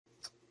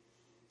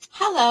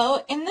Hello,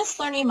 in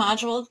this learning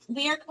module,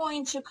 we are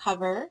going to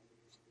cover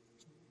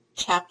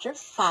Chapter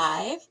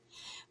 5,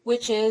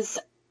 which is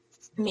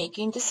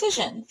making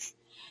decisions.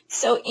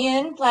 So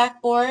in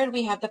Blackboard,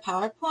 we have the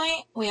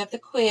PowerPoint, we have the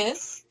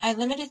quiz. I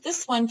limited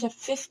this one to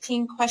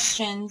 15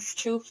 questions,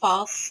 true,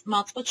 false,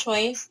 multiple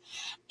choice,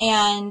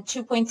 and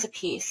 2 points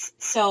apiece.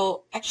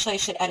 So actually I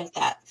should edit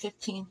that,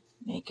 15,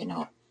 make a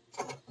note.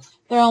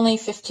 There are only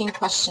 15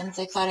 questions.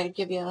 I thought I'd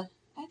give you,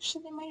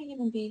 actually there might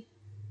even be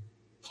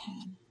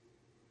 10.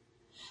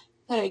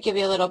 I thought I'd give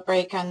you a little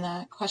break on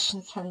the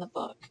questions from the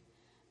book.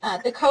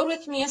 The Code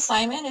With Me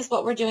assignment is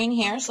what we're doing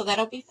here, so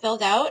that'll be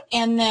filled out.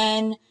 And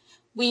then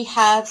we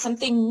have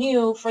something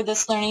new for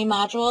this learning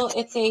module.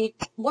 It's a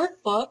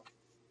workbook.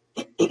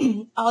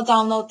 I'll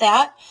download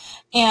that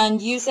and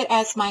use it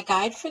as my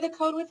guide for the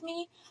Code With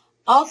Me.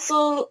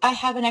 Also, I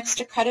have an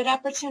extra credit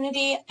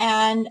opportunity,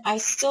 and I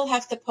still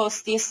have to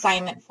post the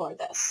assignment for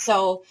this.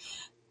 So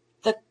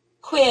the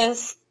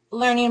quiz,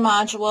 learning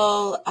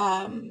module,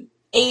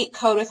 8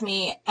 Code With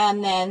Me,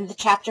 and then the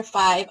Chapter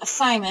 5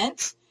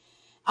 assignment.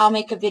 I'll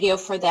make a video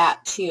for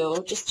that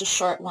too, just a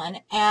short one.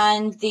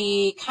 And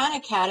the Khan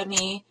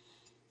Academy,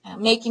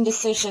 Making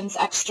Decisions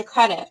Extra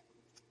Credit.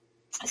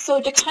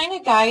 So to kind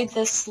of guide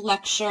this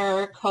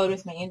lecture Code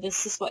With Me,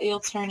 this is what you'll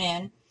turn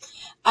in.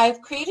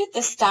 I've created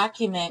this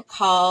document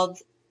called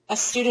a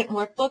student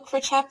workbook for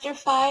Chapter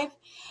 5.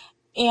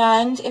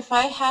 And if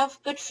I have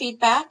good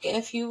feedback,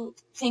 if you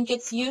think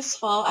it's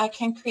useful, I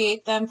can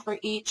create them for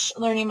each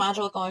learning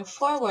module going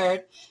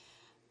forward.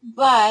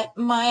 But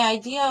my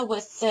idea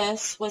with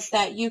this was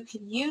that you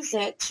could use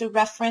it to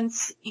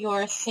reference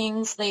your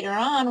things later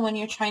on when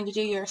you're trying to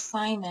do your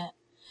assignment.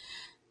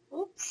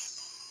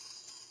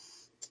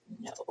 Oops.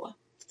 No.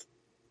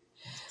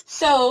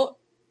 So,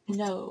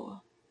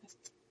 no.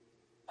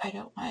 I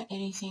don't want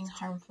anything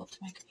harmful to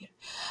my computer.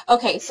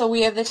 Okay, so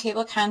we have the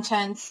table of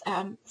contents.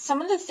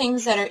 Some of the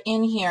things that are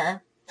in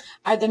here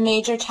are the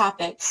major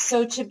topics.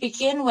 So to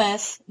begin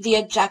with, the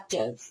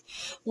objectives.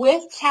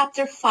 With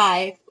Chapter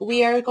 5,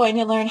 we are going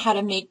to learn how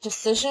to make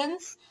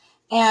decisions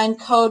and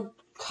code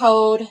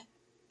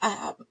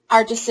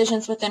our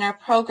decisions within our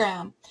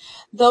program.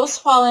 Those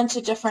fall into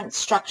different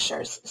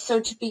structures. So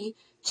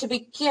to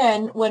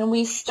begin, when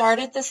we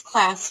started this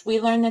class, we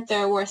learned that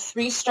there were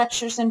 3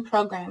 structures in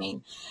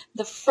programming.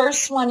 The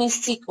first one is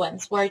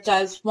sequence, where it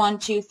does 1,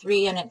 2,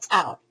 3, and it's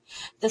out.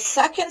 The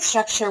second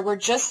structure we're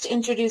just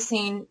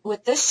introducing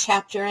with this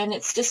chapter, and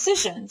it's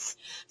decisions.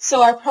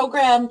 So our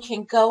program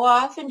can go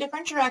off in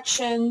different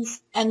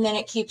directions, and then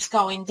it keeps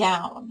going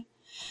down.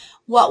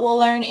 What we'll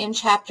learn in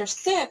Chapter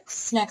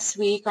 6 next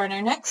week, or in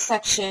our next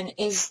section,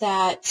 is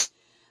that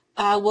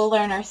we'll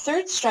learn our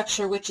third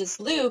structure, which is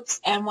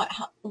loops, and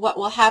what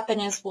will happen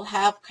is we'll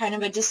have kind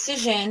of a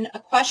decision, a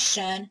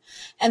question,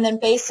 and then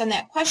based on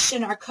that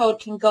question, our code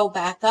can go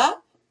back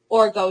up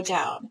or go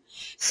down.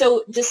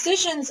 So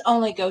decisions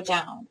only go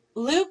down.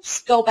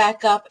 Loops go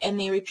back up and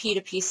they repeat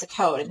a piece of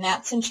code, and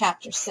that's in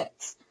Chapter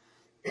 6.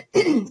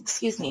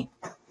 Excuse me.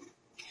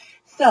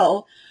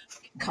 So,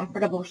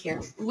 comfortable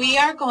here. We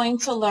are going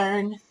to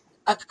learn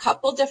a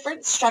couple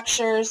different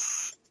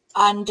structures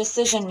on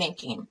decision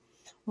making.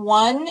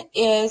 One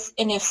is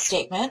an if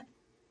statement,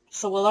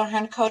 so we'll learn how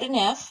to code an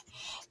if.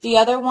 The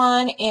other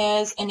one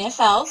is an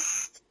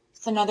if-else.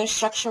 It's another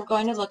structure we're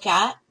going to look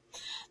at.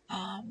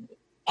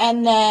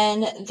 And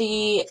then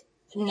the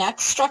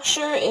next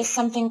structure is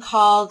something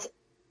called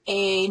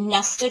a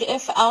nested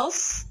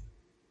if-else.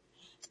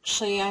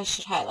 Actually, I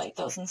should highlight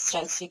those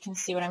instead so you can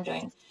see what I'm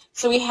doing.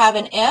 So we have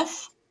an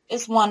if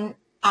is one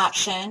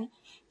option.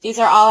 These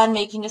are all on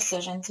making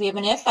decisions. We have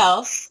an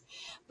if-else.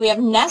 We have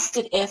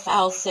nested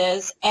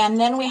if-elses, and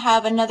then we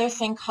have another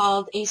thing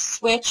called a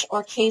switch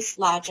or case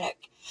logic.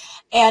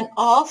 And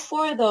all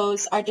 4 of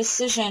those are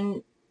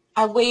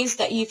ways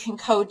that you can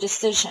code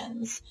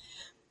decisions.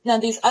 Now,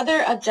 these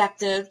other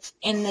objectives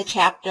in the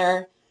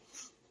chapter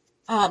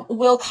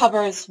we'll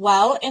cover as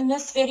well in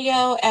this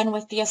video and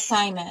with the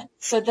assignment.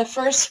 So the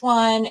first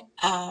one,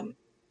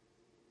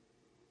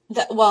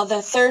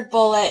 the third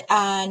bullet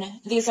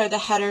on, these are the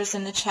headers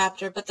in the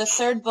chapter, but the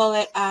third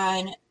bullet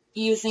on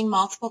using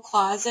multiple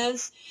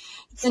clauses,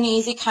 it's an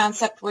easy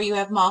concept where you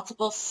have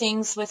multiple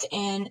things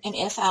within an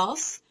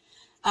if-else.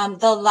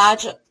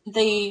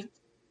 The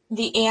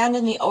and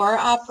the or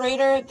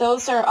operator,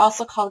 those are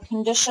also called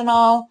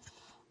conditional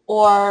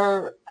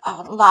or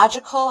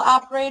logical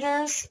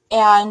operators,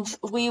 and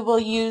we will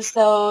use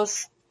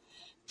those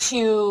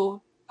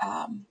to,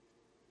 I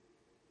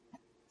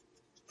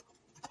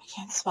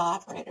can't spell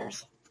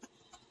operators.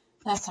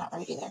 That's not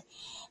right either.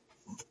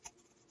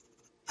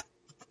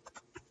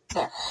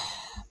 There.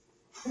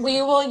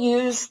 We will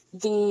use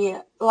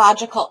the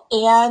logical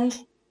and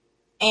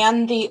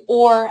the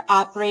or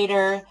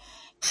operator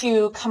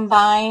to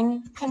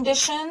combine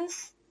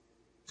conditions.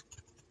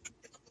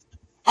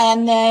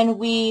 And then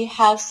we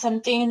have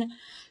something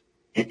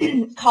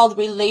called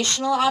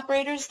relational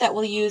operators that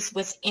we'll use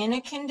within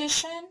a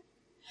condition.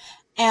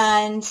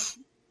 And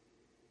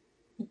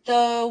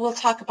we'll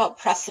talk about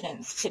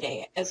precedence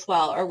today as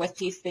well, or with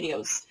these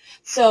videos.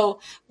 So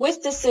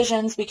with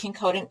decisions, we can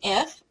code an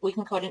if, we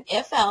can code an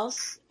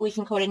if-else, we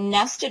can code a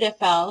nested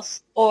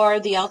if-else, or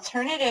the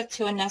alternative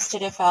to a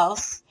nested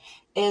if-else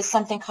is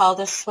something called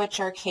a switch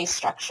or case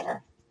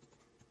structure.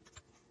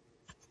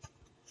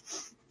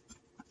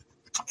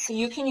 So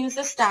you can use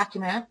this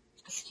document,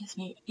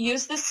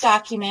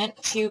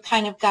 to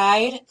kind of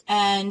guide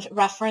and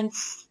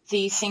reference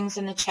the things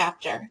in the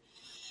chapter.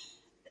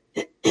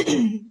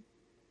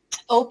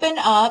 Open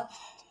up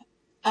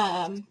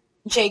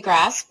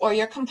JGRASP or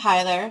your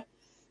compiler,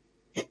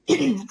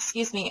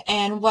 excuse me,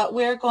 and what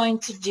we're going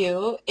to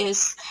do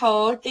is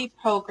code the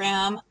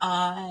program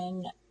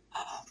on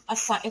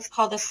it's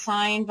called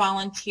assign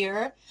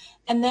volunteer,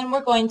 and then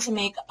we're going to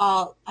make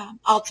all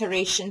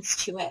alterations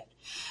to it.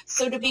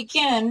 So to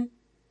begin,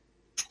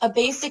 a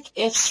basic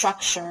if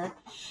structure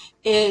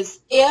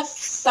is if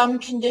some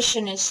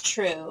condition is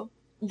true,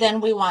 then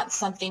we want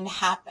something to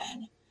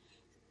happen.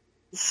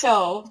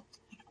 So,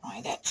 I don't know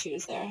why that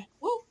two's there.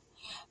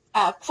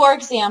 For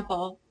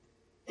example,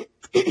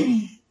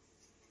 oh,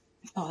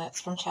 that's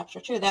from chapter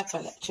 2. That's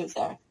why that two's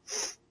there.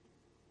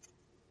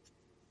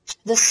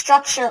 The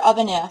structure of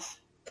an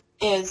if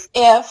is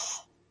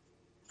if,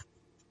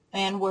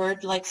 and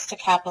Word likes to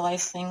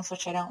capitalize things,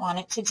 which I don't want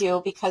it to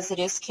do because it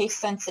is case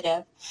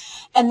sensitive.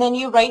 And then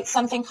you write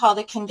something called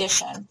a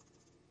condition.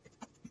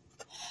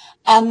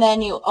 And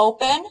then you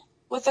open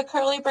with a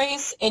curly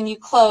brace and you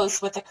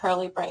close with a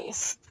curly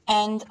brace.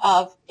 End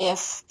of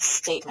if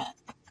statement.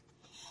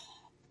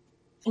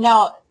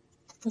 Now,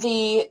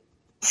 the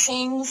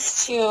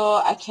things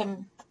to,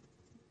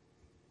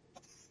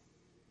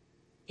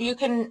 you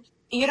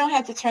don't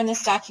have to turn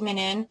this document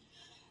in,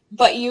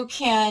 but you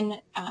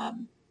can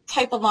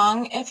type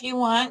along if you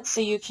want,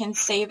 so you can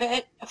save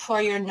it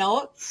for your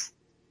notes.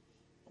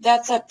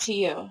 That's up to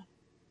you.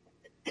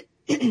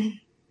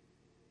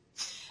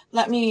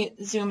 Let me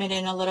zoom it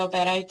in a little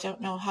bit. I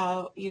don't know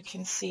how you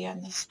can see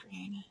on the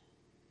screen.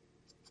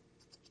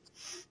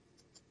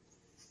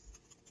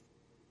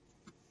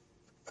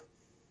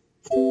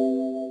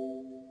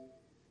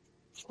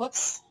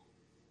 Whoops.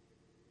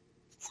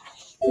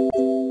 Sorry.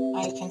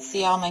 I can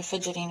see all my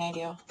fidgeting I do.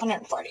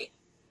 140.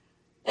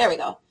 There we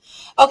go.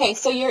 Okay,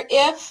 so your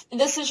if,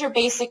 this is your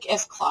basic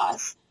if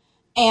clause.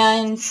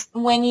 And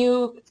when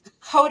you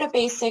code a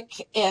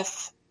basic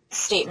if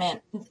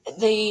statement,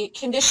 the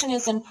condition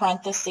is in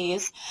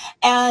parentheses,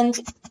 and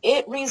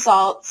it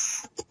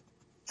results,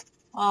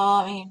 well,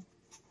 let me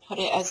put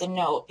it as a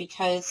note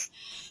because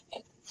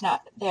it's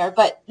not there,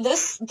 but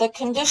the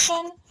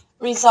condition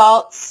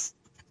results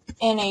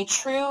in a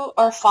true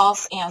or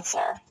false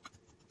answer.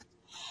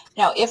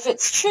 Now, if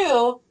it's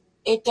true,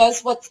 it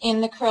does what's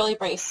in the curly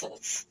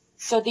braces.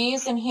 So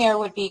these in here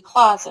would be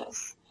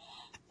clauses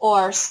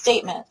or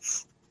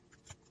statements.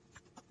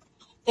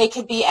 They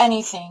could be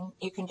anything.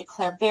 You can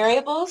declare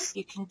variables,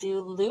 you can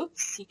do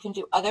loops, you can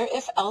do other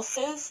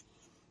if-elses,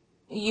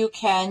 you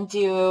can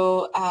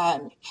do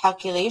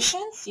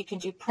calculations, you can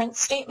do print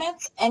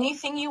statements.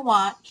 Anything you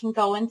want can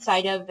go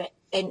inside of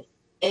an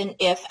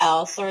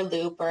if-else or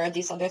loop or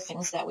these other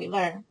things that we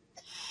learn.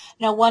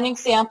 Now, one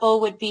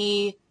example would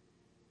be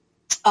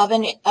of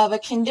a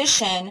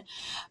condition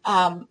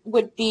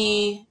would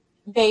be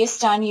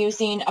based on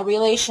using a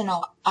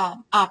relational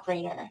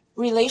operator.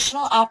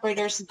 Relational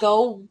operators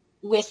go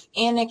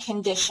within a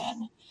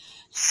condition.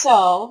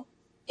 So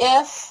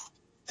if,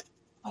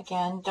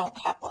 again, don't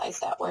capitalize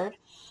that word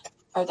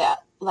or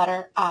that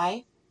letter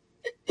I,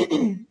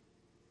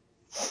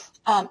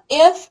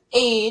 if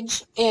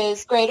age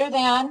is greater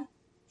than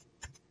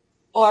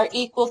or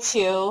equal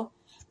to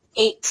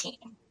 18,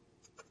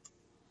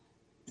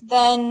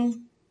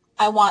 then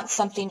I want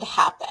something to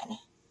happen.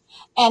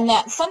 And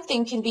that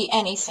something can be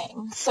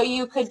anything. So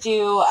you could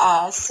do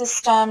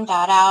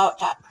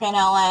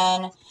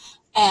system.out.println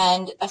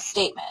and a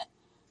statement,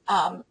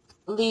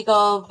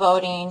 legal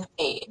voting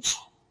age.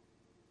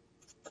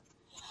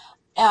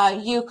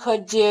 You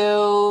could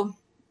do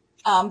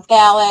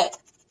ballot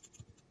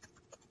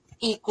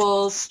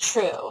equals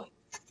true.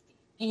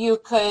 You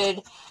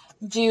could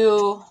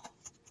do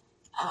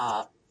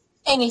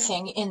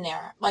anything in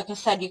there. Like I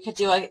said, you could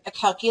do a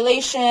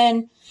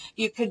calculation,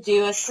 you could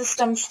do a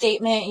system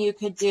statement, you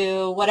could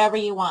do whatever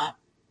you want.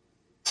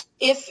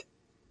 If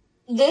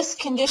this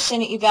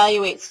condition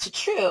evaluates to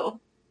true,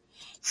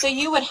 so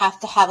you would have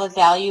to have a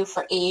value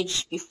for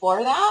age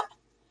before that.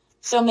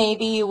 So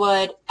maybe you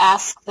would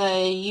ask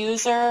the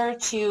user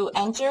to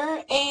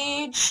enter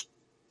age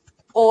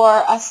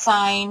or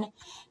assign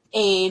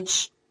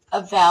age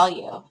a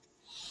value.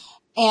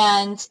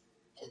 And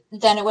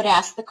then it would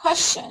ask the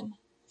question.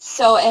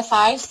 So if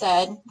I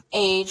said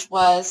age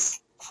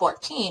was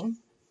 14,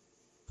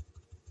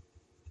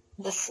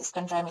 this is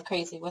going to drive me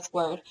crazy with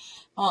Word.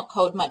 I won't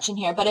code much in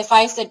here. But if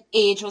I said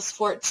age was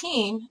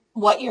 14,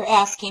 what you're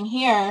asking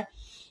here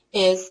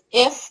is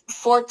if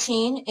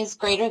 14 is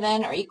greater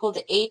than or equal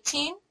to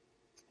 18,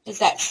 is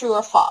that true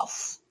or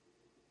false?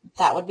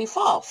 That would be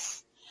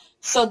false.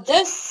 So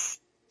this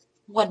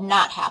would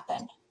not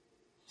happen.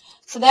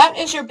 So that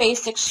is your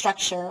basic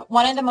structure.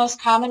 One of the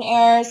most common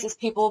errors is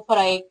people will put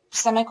a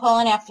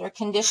semicolon after a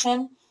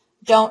condition.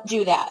 Don't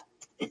do that.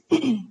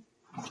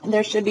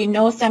 There should be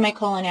no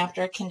semicolon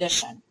after a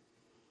condition.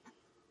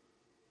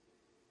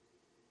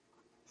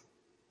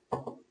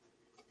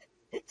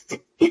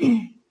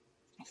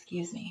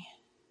 Excuse me.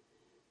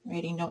 I'm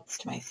writing notes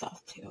to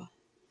myself too.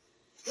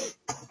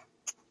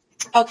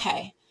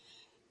 Okay.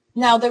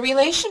 Now the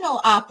relational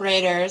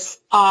operators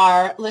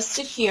are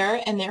listed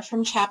here, and they're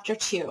from Chapter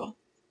 2.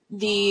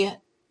 The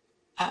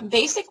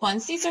basic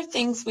ones, these are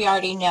things we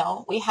already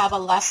know. We have a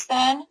less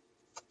than.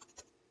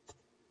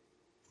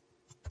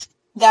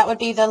 That would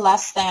be the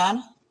less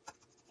than.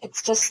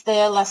 It's just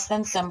the less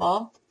than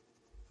symbol.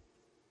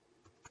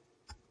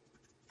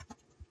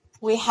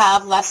 We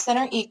have less than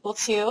or equal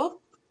to,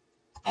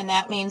 and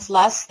that means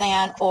less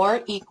than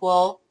or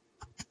equal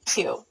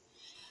to.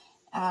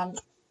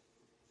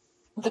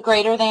 The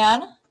greater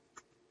than.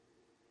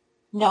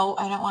 No,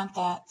 I don't want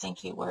that.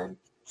 Thank you. We're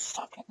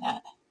stopping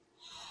that.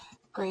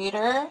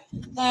 Greater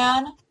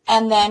than,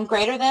 and then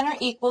greater than or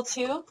equal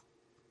to.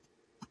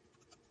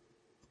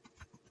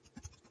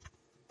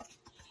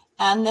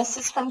 And this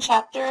is from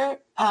Chapter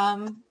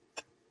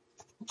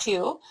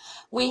 2.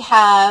 We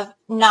have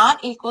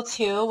not equal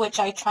to, which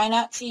I try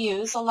not to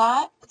use a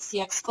lot. It's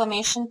the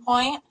exclamation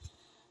point.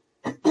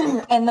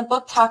 And the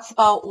book talks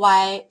about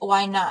why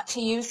not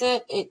to use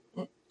it. It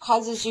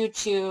causes you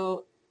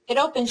to, it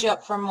opens you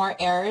up for more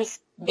errors,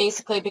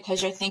 basically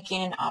because you're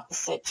thinking in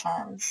opposite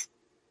terms.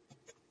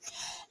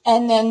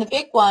 And then the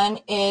big one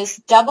is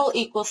double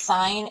equal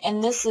sign,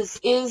 and this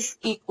is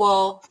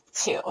equal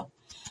to.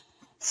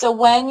 So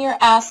when you're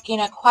asking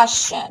a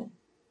question,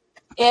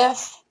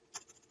 if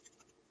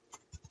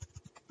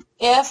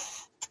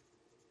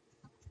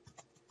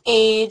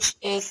age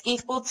is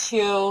equal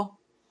to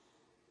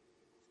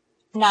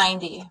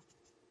 90,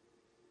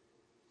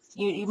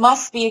 you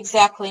must be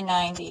exactly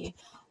 90.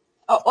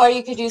 Or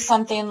you could do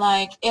something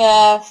like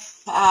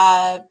if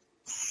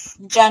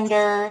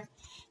gender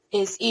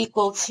is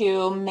equal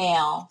to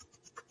male,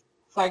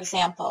 for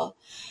example.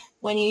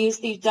 When you use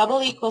the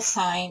double equal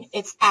sign,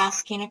 it's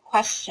asking a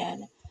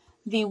question.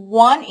 The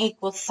one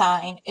equal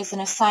sign is an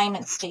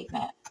assignment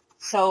statement.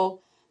 So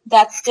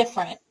that's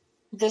different.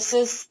 This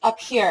is up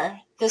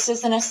here. This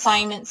is an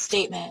assignment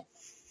statement.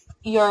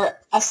 You're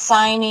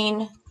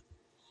assigning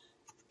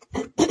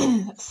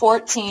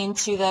 14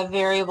 to the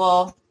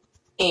variable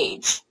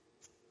age.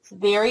 It's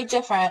very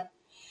different.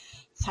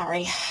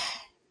 Sorry.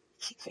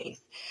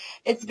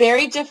 It's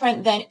very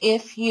different than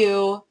if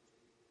you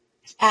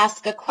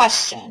ask a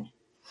question.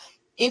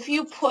 If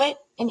you put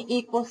an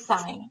equal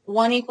sign,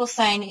 one equal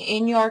sign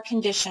in your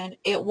condition,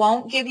 it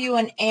won't give you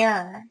an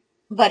error,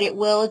 but it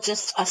will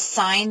just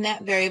assign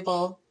that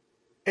variable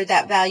or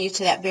that value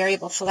to that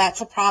variable. So that's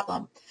a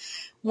problem.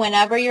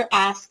 Whenever you're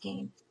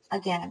asking,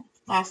 again,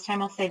 last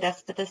time I'll say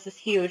this, but this is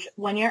huge.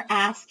 When you're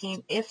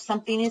asking if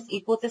something is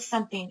equal to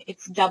something,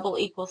 it's double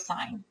equal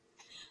sign.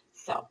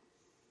 So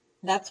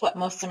that's what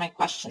most of my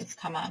questions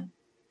come on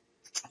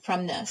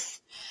from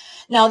this.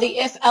 Now the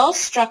if-else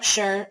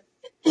structure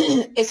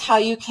is how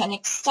you can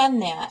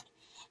extend that.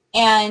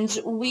 And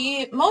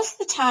most of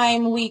the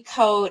time we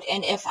code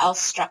an if-else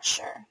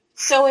structure.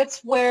 So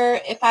it's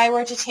where if I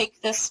were to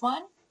take this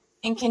one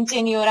and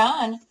continue it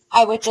on,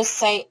 I would just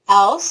say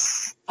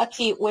else,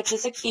 which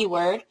is a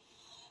keyword,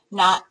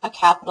 not a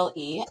capital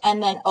E,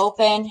 and then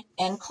open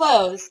and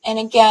close. And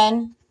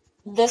again,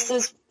 this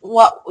is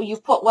what you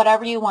put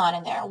whatever you want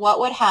in there. What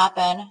would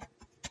happen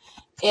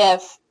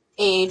if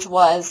age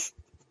was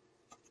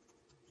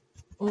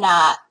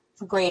not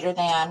greater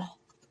than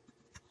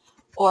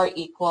or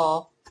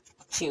equal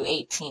to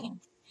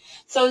 18?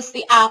 So it's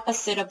the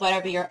opposite of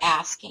whatever you're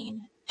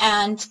asking.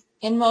 And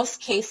in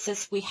most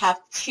cases, we have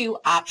two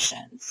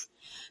options.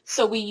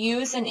 So we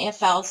use an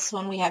if-else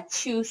when we have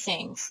two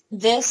things,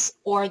 this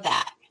or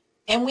that.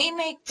 And we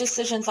make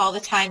decisions all the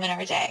time in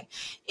our day.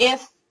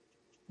 If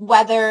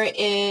weather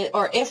is,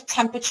 or if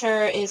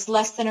temperature is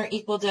less than or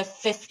equal to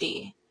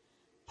 50,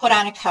 put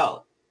on a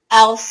coat.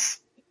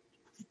 Else,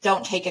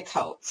 don't take a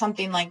coat.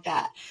 Something like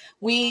that.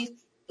 We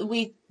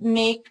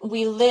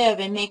live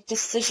and make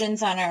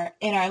decisions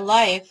in our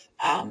life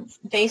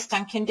based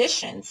on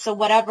conditions. So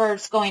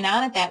whatever's going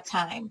on at that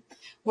time,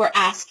 we're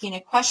asking a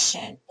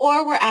question,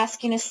 or we're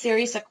asking a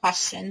series of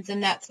questions,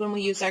 and that's when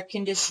we use our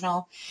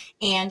conditional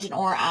and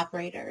or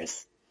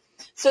operators.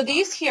 So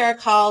these here are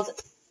called,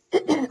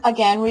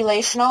 again,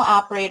 relational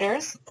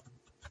operators,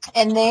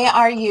 and they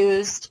are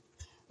used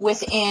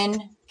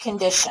within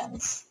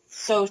conditions.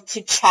 So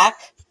to check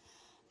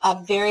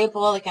a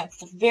variable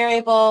against a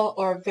variable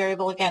or a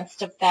variable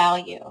against a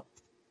value.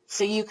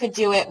 So you could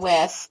do it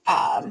with,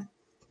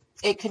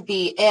 it could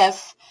be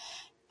if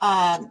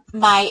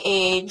my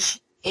age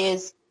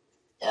is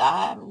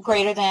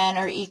greater than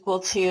or equal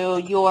to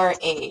your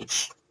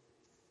age,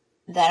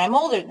 then I'm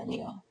older than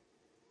you.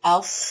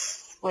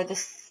 Else, for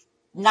this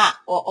not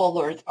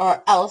older,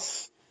 or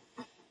else,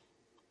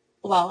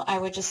 well, I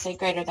would just say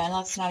greater than.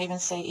 Let's not even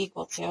say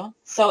equal to.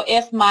 So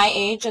if my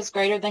age is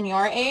greater than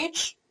your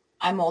age,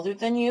 I'm older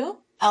than you.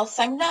 else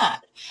I'm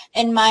not.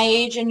 And my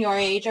age and your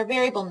age are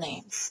variable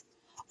names.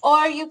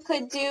 Or you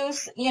could do,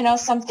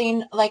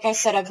 something, like I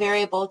said, a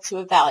variable to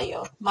a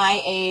value.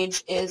 My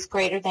age is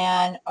greater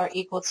than or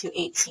equal to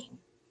 18.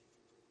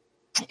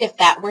 If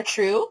that were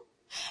true,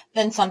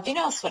 then something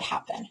else would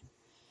happen.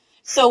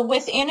 So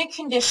within a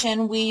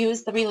condition, we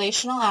use the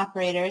relational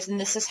operators, and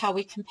this is how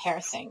we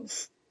compare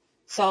things.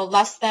 So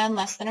less than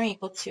or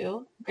equal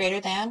to,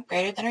 greater than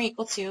or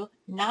equal to,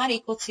 not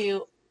equal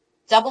to,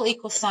 double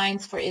equal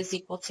signs for is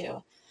equal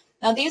to.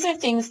 Now these are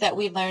things that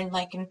we learned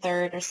like in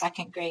 3rd or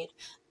 2nd grade,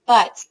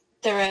 but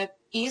they're an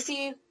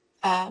easy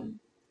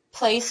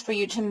place for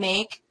you to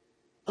make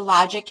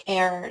logic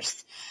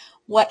errors.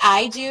 What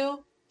I do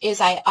is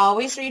I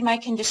always read my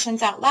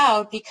conditions out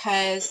loud,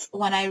 because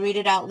when I read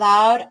it out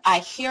loud, I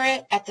hear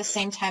it at the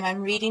same time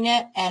I'm reading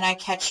it, and I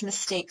catch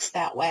mistakes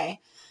that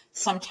way.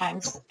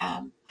 Sometimes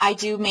I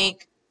do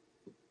make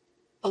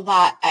a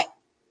lot.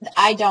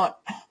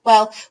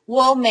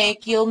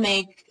 You'll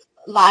make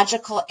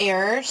logical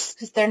errors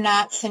because they're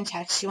not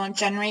syntax. You won't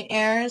generate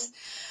errors.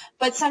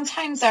 But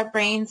sometimes our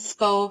brains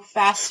go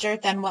faster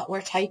than what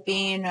we're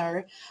typing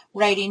or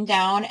writing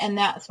down, and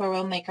that's where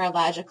we'll make our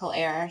logical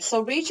error.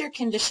 So read your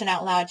condition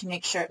out loud to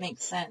make sure it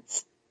makes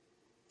sense.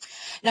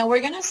 Now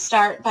we're going to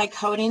start by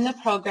coding the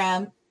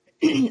program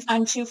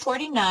on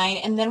 249,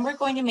 and then we're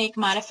going to make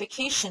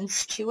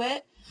modifications to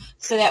it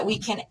so that we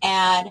can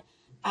add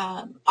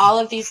all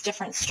of these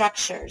different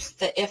structures,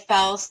 the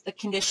if-else, the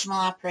conditional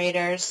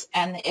operators,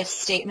 and the if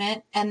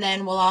statement, and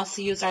then we'll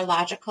also use our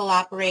logical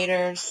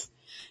operators,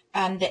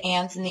 the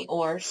ands and the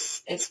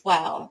ors as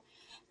well.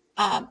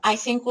 I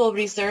think we'll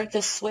reserve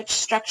the switch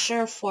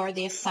structure for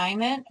the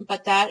assignment,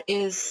 but that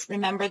is,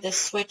 remember, the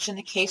switch and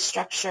the case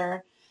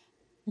structure,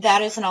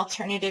 that is an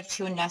alternative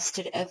to a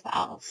nested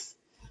if-else.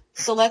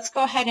 So let's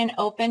go ahead and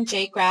open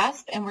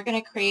JGrasp, and we're going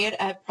to create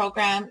a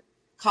program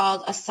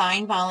called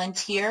assign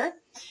volunteer.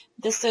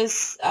 This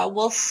is,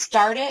 we'll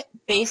start it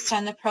based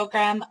on the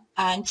program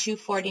on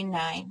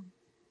 249.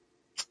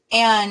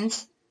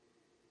 And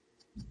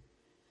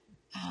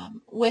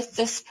with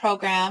this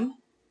program,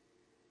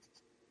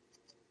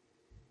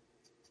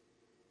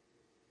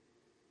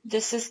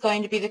 this is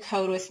going to be the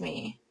code with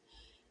me.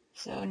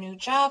 So new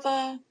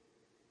Java.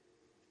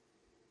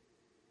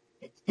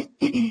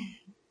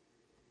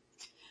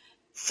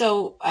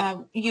 So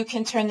you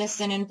can turn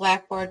this in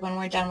Blackboard when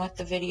we're done with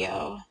the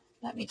video.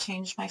 Let me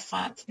change my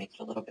font to make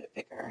it a little bit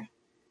bigger.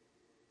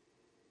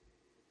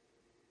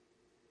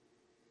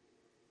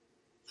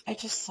 I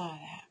just saw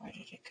that. Where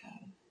did it go?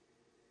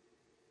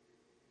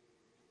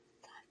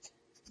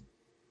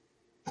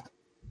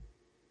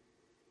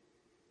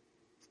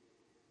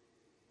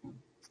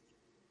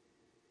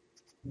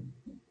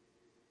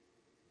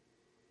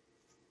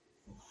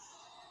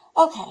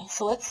 Okay,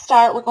 so let's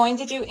start. We're going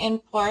to do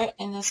import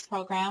in this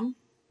program.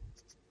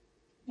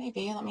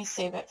 Maybe, let me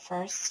save it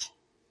first.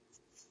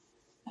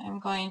 I'm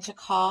going to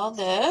call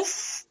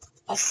this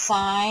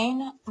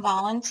assign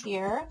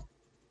volunteer.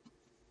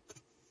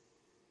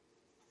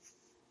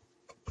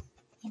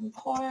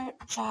 Import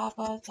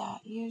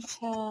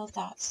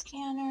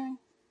java.util.scanner.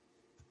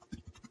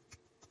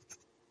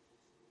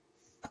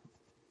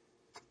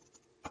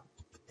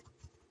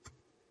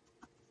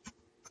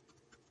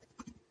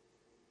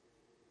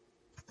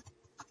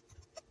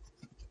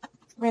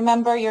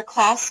 Remember, your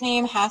class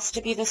name has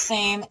to be the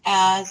same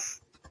as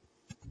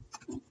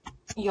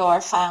your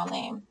file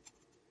name.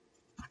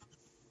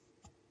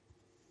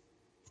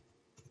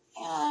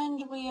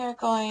 And we are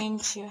going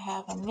to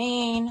have a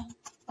main.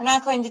 We're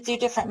not going to do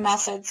different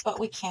methods, but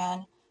we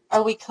can,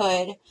 or we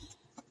could.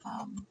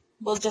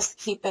 We'll just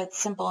keep it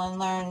simple and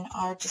learn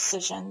our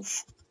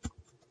decisions.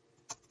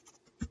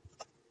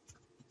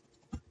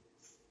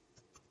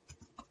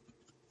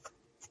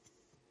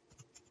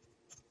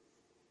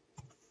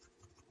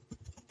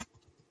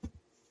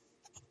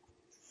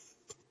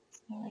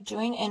 We're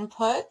doing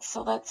input,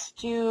 so let's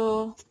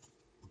do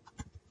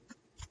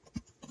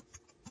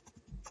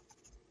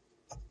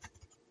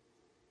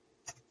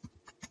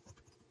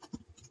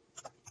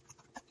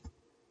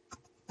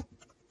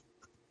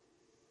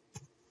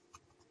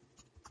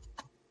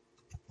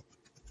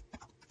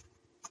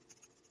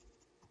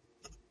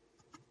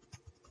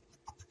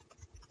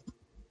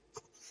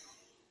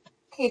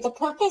okay, the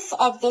purpose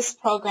of this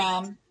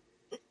program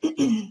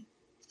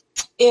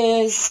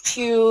is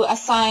to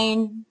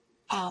assign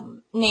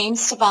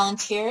names to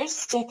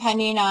volunteers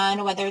depending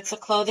on whether it's a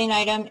clothing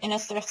item in a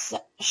thrift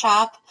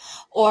shop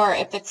or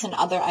if it's an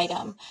other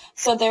item.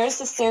 So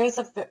there's a series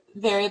of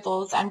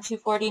variables on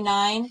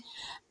 249,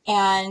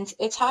 and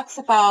it talks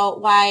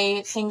about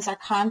why things are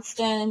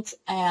constant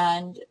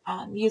and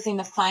using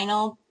the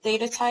final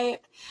data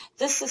type.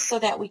 This is so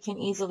that we can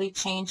easily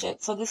change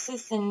it. So this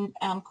is in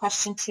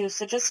question 2.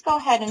 So just go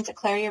ahead and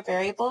declare your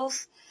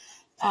variables.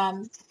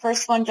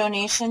 First one,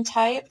 donation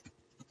type.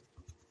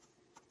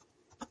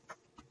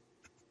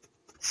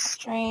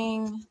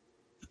 String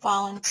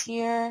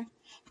volunteer.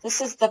 This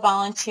is the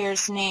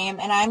volunteer's name,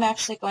 and I'm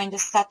actually going to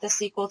set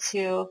this equal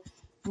to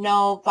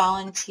no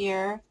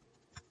volunteer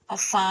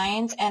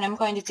assigned, and I'm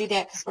going to do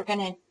that because we're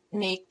going to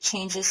make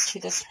changes to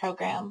this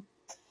program.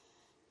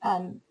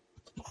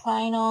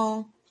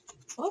 Final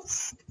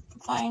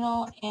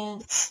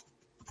int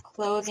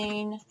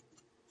clothing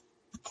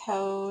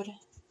code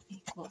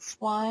equals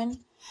 1.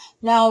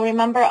 Now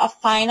remember, a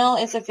final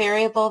is a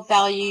variable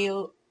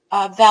value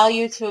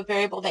to a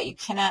variable that you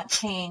cannot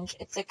change.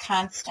 It's a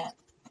constant.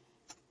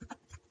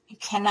 You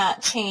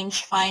cannot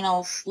change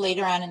finals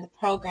later on in the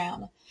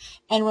program.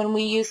 And when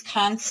we use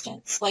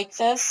constants like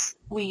this,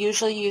 we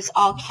usually use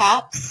all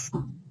caps,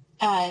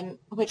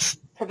 which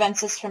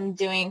prevents us from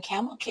doing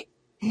camel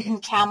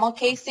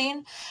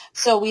casing.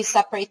 So we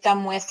separate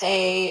them with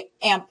an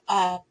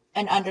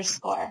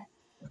underscore.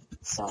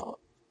 So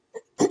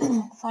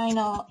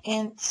final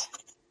int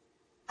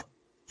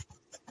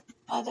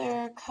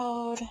other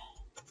code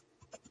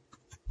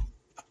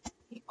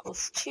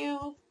equals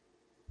 2.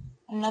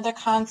 Another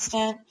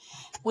constant.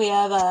 We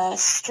have a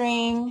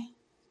string.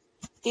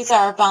 These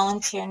are our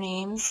volunteer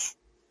names.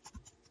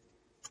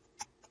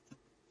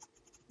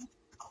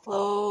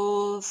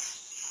 Clothing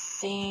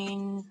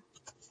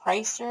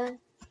pricer.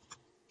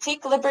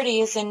 Take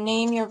liberties and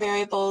name your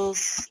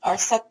variables or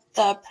set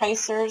the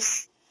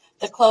pricers,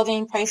 the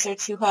clothing pricer,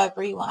 to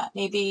whoever you want.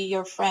 Maybe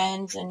your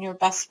friend and your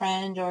best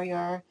friend or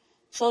your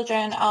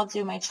children. I'll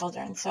do my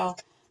children. So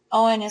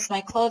Owen is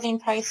my clothing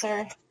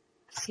pricer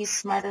because he's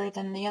smarter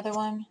than the other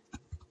one,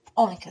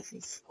 only because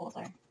he's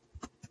older.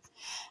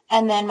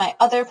 And then my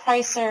other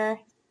pricer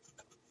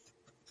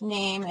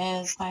name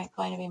is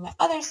going to be my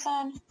other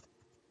son,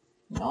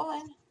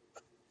 Nolan.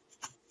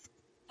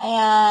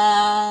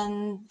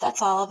 And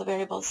that's all of the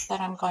variables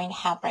that I'm going to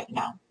have right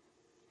now.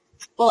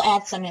 We'll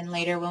add some in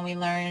later when we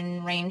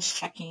learn range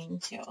checking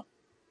too.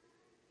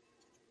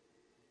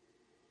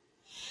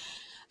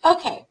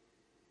 Okay.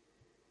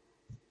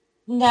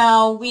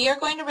 Now we are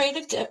going to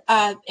write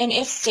an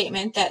if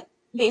statement that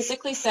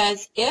basically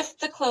says if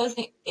the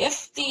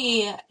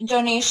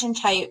donation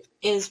type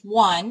is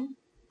 1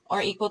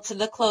 or equal to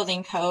the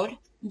clothing code,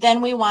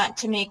 then we want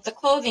to make the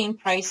clothing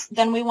price,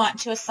 then we want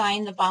to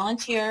assign the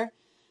volunteer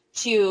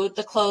to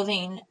the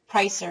clothing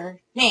pricer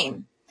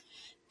name.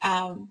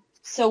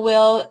 So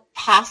we'll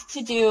have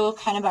to do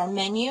kind of our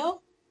menu,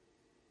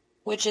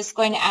 which is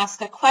going to ask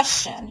a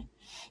question.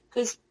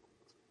 Because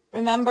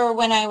remember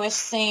when I was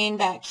saying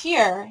back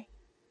here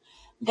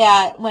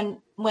that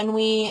when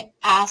we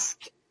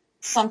ask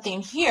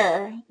something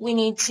here, we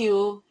need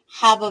to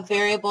have a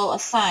variable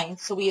assigned.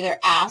 So we either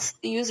ask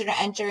the user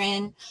to enter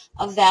in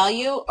a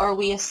value or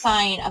we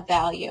assign a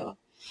value.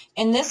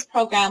 In this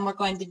program, we're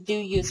going to do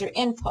user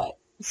input.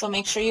 So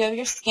make sure you have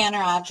your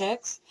scanner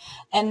objects,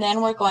 and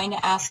then we're going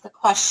to ask a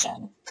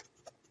question.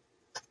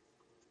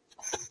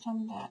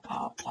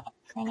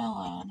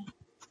 System.out.println.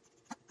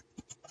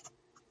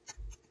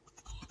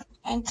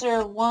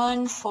 Enter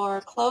 1 for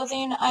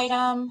clothing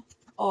item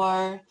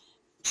or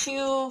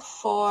 2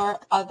 for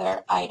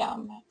other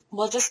item.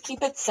 We'll just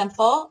keep it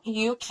simple.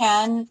 You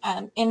can,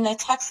 in the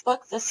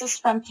textbook, this is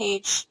from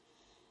page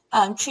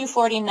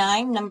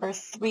 249, number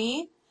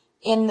 3.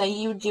 In the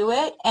You Do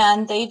It,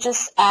 and they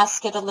just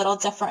ask it a little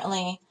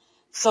differently.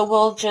 So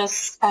we'll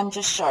just, I'm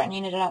just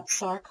shortening it up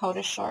so our code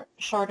is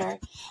shorter.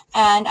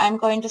 And I'm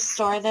going to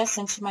store this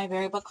into my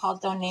variable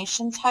called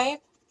donation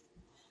type.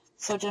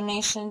 So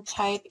donation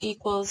type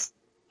equals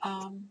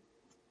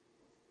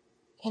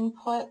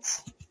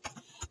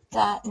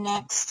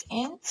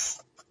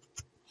input.nextInt.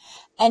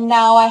 And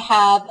now I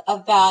have a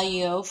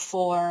value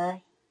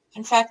for,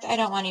 in fact, I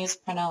don't want to use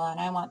println.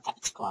 I want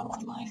that to go on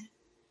one line.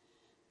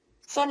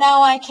 So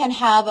now I can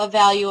have a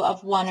value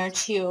of 1 or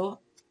 2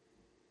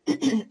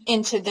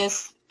 into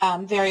this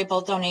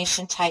variable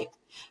donation type.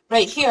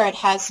 Right here it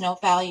has no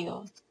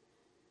value.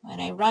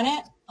 When I run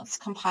it, let's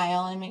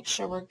compile and make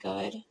sure we're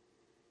good.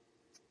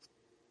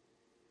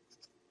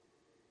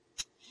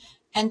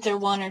 Enter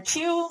 1 or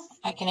 2,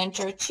 I can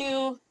enter a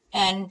 2,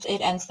 and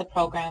it ends the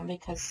program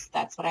because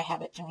that's what I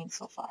have it doing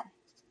so far.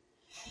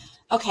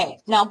 Okay,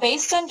 now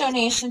based on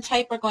donation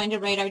type, we're going to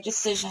write our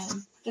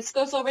decision. This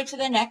goes over to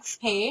the next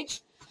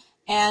page.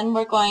 And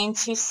we're going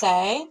to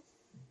say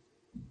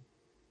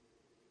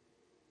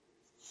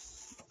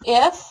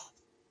if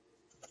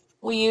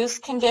we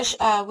use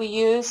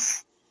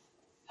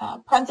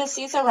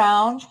parentheses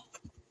around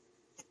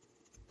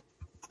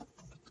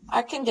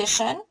our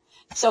condition.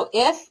 So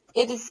if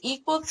it is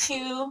equal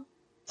to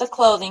the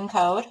clothing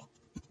code,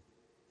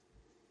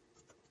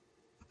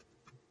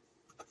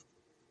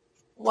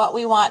 what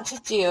we want to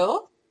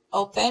do,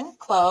 open,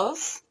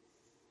 close.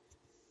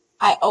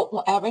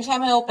 Every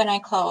time I open, I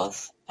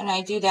close. And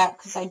I do that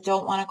because I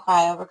don't want to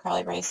cry over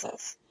curly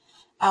braces.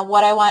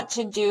 What I want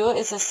to do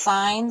is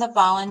assign the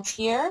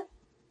volunteer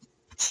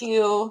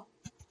to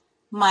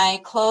my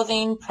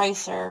clothing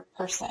pricer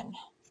person.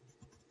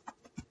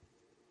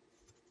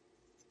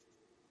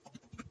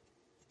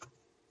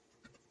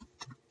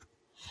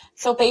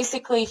 So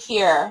basically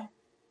here,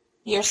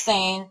 you're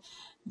saying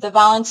the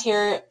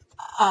volunteer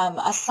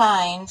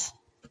assigned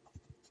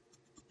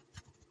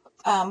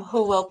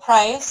who will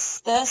price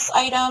this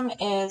item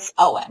is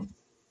Owen.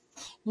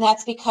 And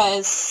that's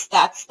because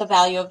that's the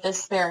value of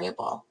this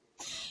variable.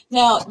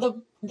 Now,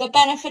 the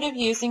benefit of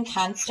using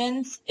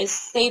constants is,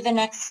 say the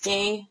next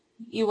day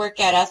you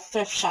work at a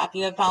thrift shop,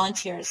 you have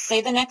volunteers.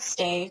 Say the next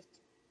day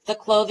the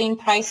clothing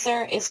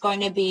pricer is going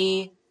to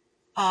be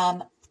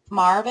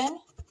Marvin.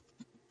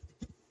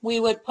 We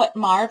would put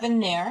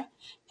Marvin there,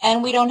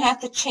 and we don't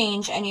have to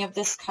change any of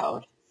this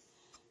code.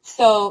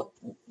 So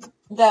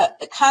the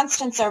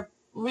constants are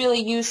really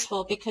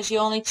useful because you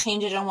only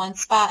change it in one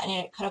spot and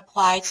it could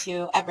apply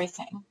to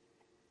everything.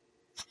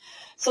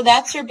 So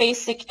that's your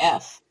basic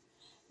if.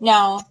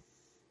 Now,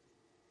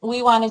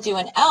 we want to do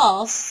an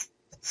else,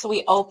 so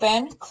we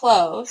open,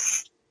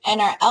 close, and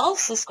our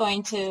else is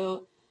going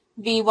to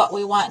be what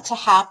we want to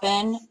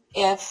happen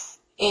if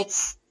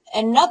it's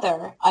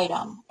another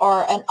item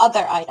or an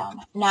other item,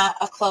 not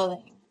a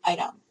clothing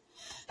item.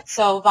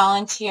 So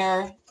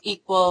volunteer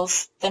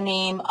equals the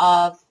name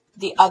of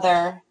the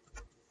other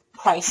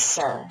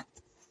pricer.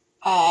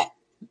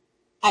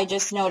 I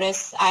just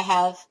noticed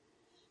I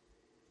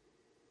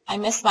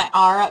missed my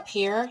R up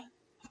here.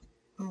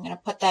 I'm going to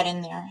put that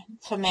in there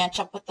to match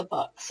up with the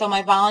book. So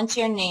my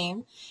volunteer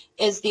name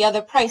is the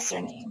other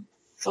pricer name.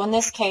 So in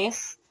this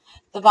case,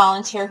 the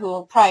volunteer who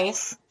will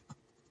price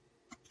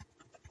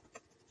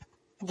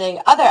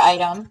the other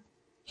item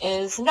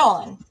is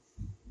Nolan.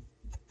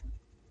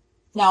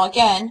 Now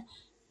again,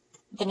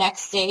 the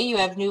next day you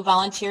have new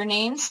volunteer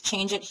names.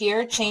 Change it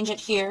here, change it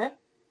here.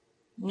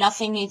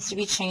 Nothing needs to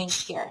be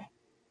changed here.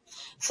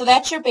 So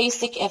that's your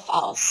basic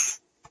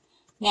if-else.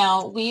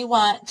 Now we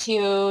want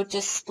to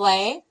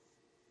display.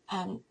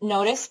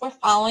 Notice we're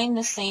following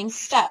the same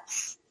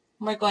steps.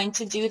 We're going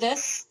to do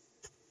this,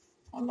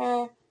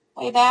 remember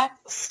way back,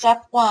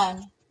 step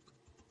 1,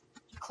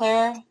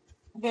 declare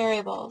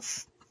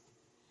variables.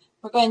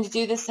 We're going to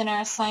do this in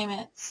our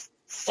assignments.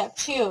 Step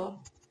 2,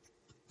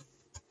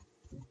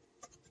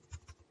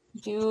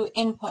 do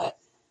input.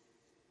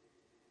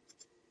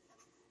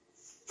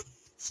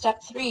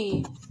 Step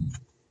 3,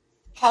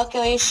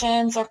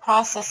 calculations or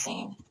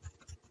processing.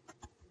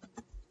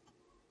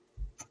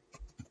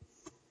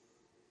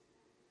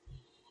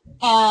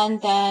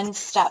 And then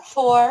step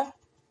 4,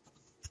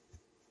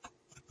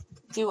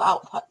 do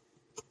output.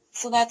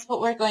 So that's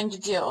what we're going to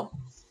do.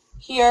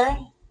 Here,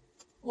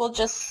 we'll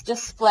just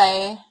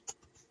display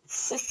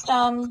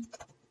system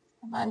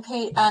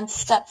on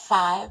step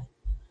 5.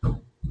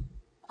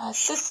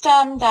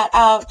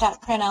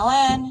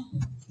 System.out.println.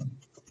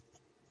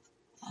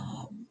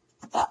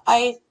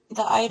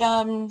 The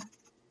item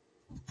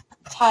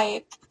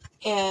type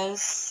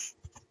is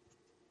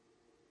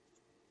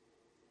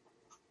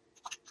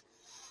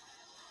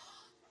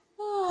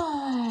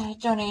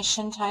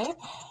donation type.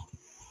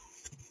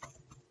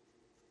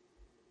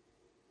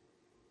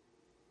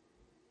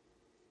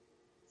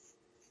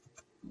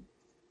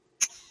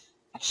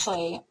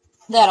 Actually,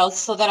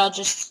 that'll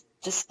just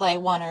display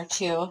 1 or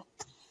 2.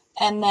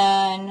 And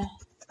then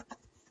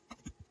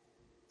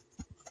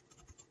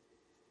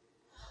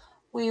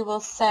we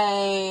will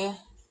say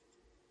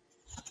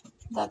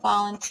the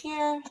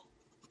volunteer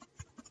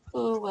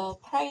who will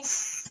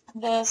price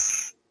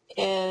this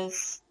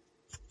is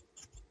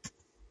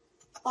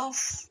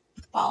plus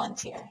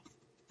volunteer.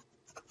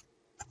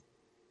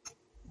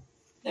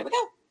 There we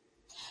go.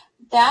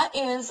 That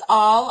is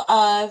all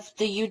of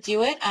the You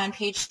Do It on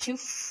page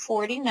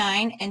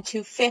 249 and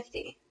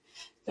 250.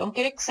 Don't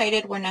get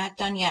excited, we're not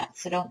done yet,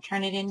 so don't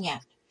turn it in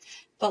yet.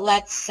 But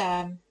let's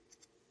run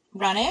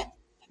it,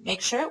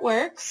 make sure it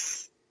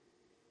works.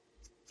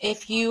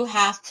 If you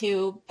have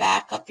to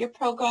back up your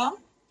program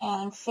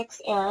and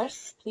fix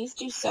errors, please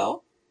do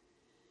so.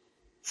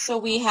 So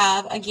we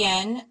have,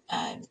 again,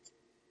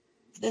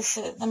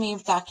 let me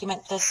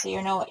document this so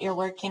you know what you're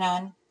working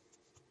on.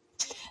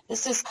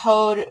 This is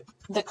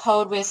the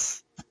code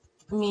with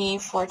me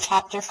for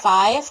chapter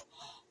 5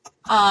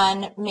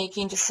 on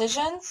making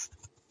decisions.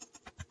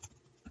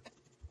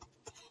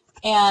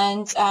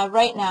 And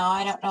right now,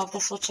 I don't know if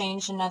this will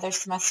change another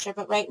semester,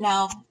 but right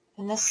now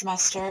in this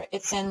semester,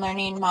 it's in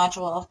Learning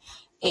Module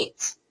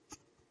 8.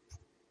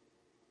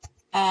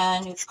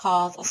 And it's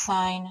called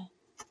Assign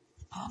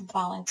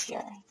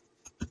Volunteer.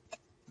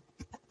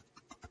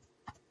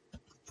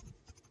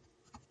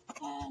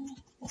 And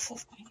this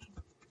is my name.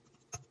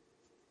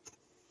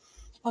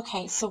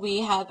 Okay, so we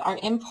have our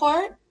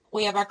import,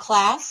 we have our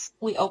class,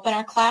 we open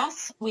our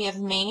class, we have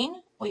main,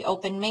 we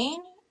open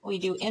main, we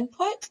do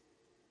input.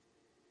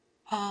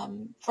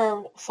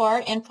 For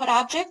our input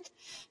object,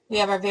 we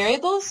have our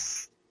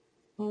variables,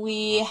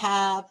 we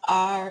have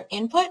our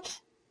input,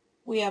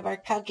 we have our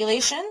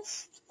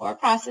calculations or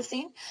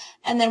processing,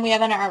 and then we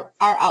have our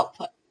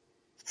output.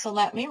 So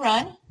let me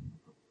run.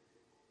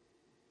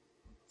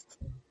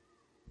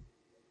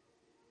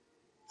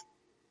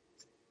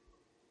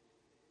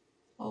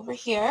 Over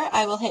here,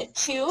 I will hit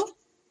 2.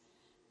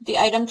 The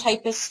item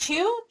type is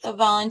 2. The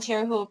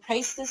volunteer who will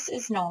price this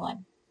is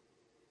Nolan.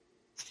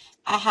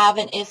 I have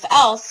an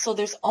if-else, so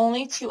there's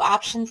only 2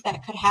 options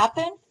that could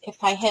happen.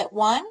 If I hit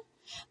 1,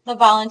 the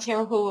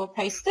volunteer who will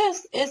price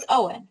this is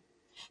Owen.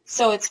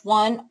 So it's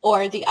one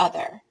or the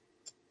other.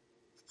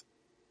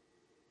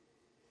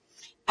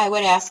 I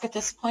would ask at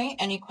this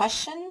point, any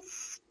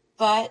questions?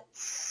 but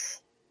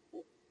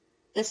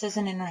this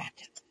isn't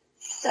interactive.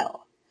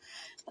 So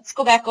let's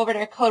go back over to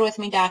our Code With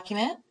Me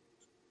document.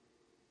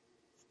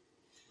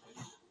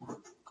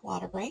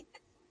 Water break.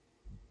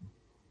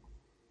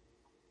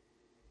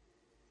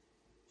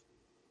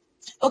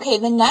 Okay,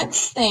 the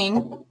next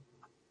thing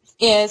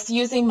is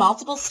using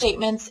multiple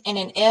statements in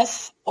an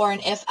if or an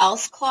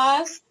if-else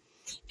clause.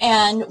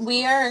 And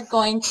we are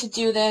going to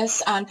do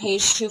this on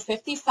page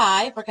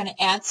 255. We're going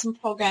to add some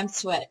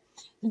programs to it.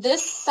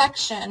 This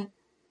section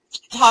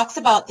talks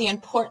about the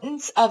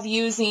importance of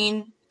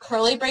using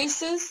curly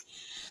braces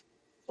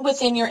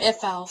within your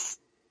if-else.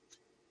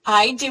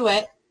 I do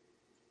it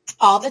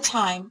all the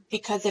time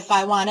because if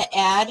I want to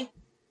add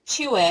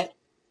to it,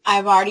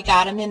 I've already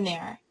got them in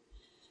there.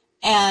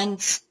 And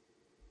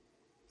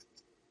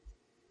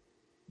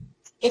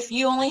if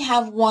you only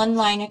have one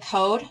line of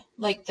code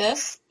like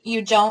this,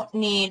 you don't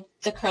need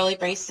the curly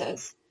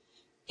braces.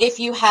 If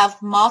you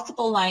have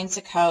multiple lines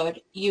of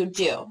code, you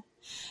do.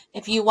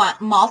 If you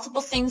want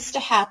multiple things to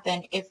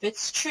happen, if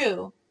it's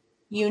true,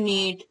 you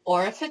need,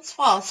 or if it's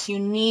false, you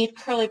need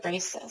curly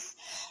braces.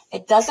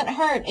 It doesn't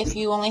hurt if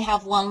you only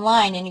have one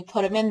line and you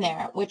put them in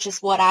there, which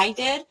is what I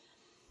did.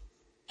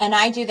 And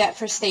I do that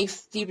for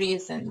safety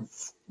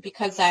reasons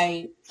because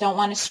I don't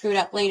want to screw it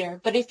up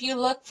later. But if you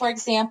look, for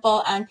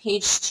example, on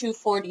page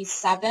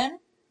 247,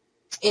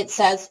 it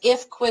says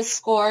if quiz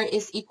score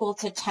is equal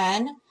to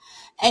 10,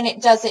 and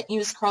it doesn't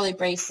use curly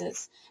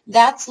braces.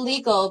 That's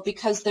legal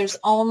because there's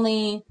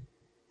only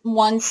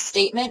one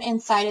statement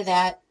inside of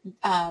that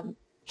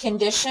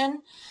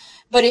condition.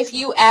 But if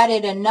you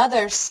added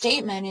another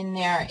statement in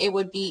there, it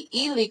would be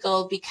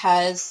illegal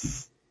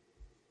because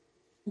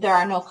there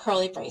are no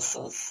curly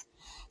braces.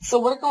 So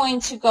we're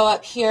going to go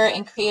up here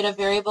and create a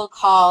variable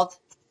called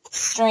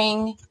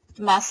string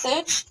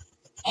message,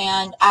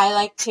 and I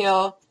like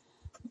to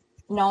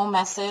no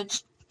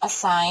message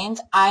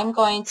assigned. I'm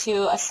going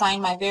to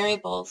assign my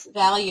variables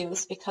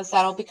values because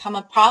that'll become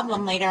a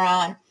problem later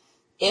on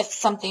if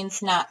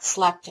something's not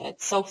selected.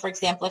 So for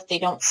example, if they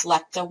don't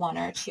select a 1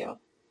 or a 2.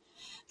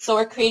 So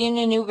we're creating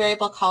a new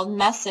variable called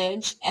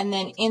message, and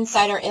then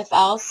inside our if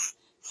else,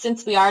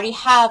 since we already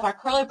have our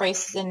curly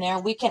braces in there,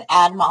 we can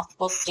add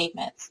multiple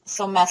statements.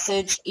 So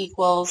message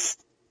equals,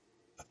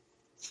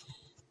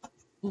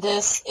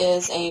 this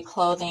is a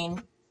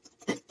clothing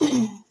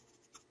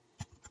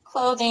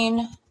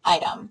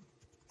item.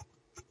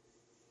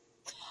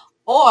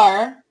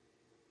 Or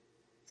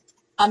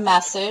a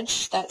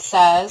message that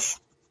says,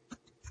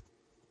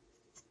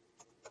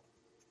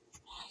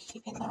 I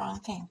keep getting the wrong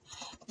thing.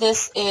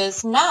 This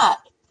is not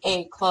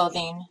a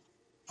clothing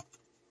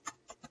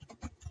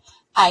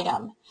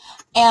item.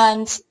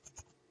 And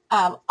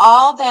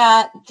all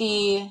that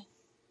the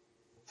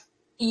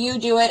you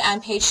do it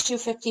on page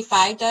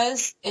 255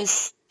 does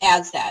is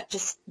adds that,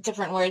 just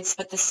different words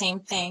but the same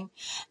thing.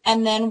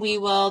 And then we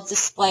will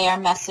display our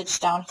message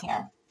down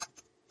here.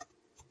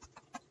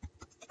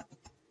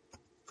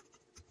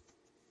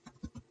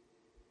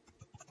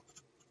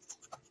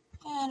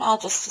 And I'll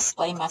just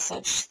display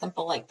message,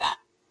 simple like that.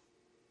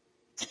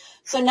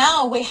 So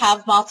now we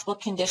have multiple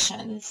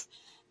conditions.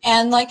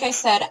 And like I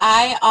said,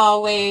 I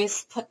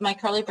always put my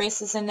curly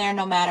braces in there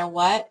no matter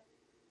what,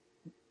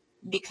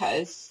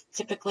 because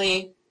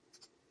typically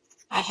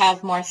I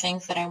have more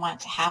things that I want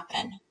to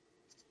happen.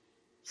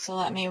 So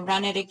let me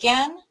run it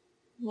again.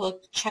 We'll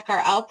check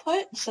our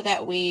output so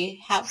that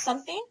we have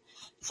something.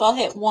 So I'll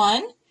hit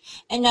 1,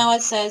 and now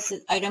it says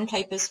item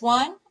type is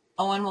 1.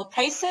 Owen will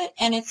price it,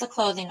 and it's a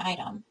clothing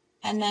item.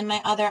 And then my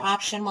other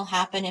option will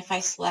happen if I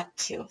select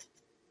 2.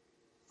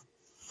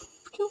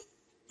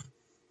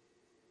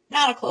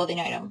 Not a clothing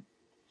item.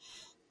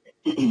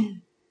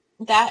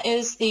 That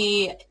is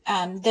the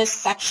this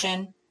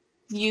section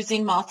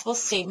using multiple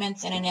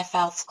statements in an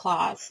if-else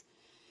clause.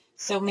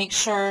 So make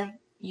sure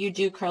you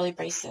do curly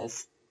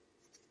braces.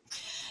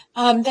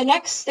 The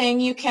next thing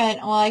you can,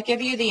 well, I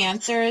give you the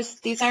answers.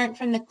 These aren't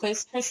from the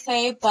quiz per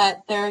se,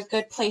 but they're a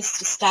good place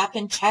to stop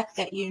and check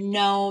that you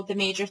know the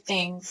major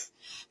things.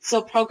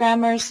 So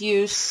programmers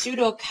use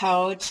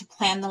pseudocode to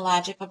plan the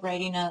logic of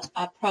writing a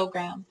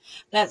program.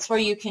 That's where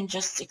you can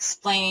just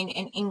explain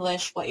in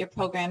English what your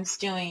program's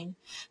doing.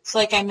 So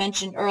like I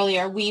mentioned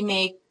earlier, we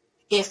make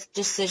if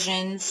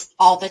decisions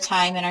all the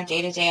time in our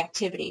day-to-day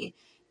activity.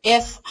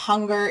 If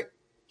hunger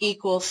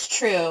equals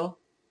true,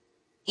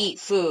 eat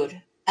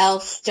food.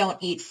 Else don't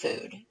eat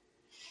food.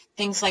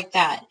 Things like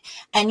that.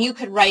 And you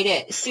could write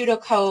it,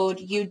 pseudocode,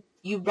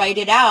 you write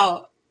it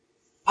out.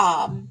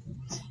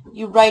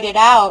 You write it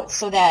out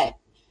so that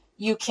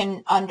you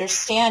can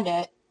understand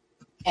it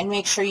and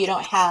make sure you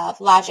don't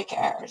have logic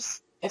errors.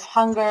 If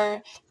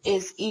hunger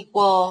is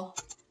equal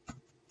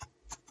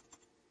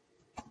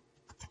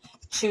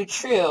to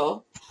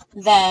true,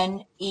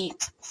 then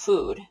eat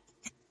food.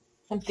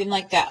 Something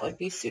like that would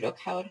be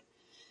pseudocode.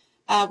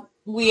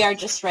 We are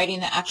just writing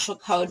the actual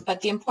code,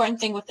 but the important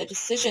thing with the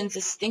decisions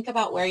is think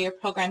about where your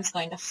program is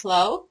going to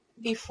flow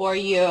before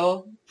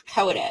you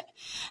code it.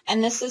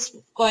 And this is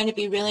going to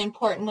be really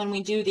important when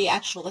we do the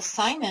actual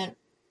assignment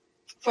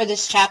for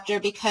this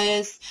chapter,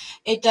 because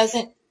it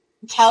doesn't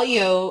tell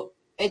you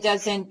it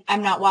doesn't,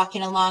 I'm not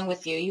walking along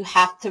with you. You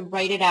have to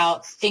write it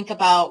out, think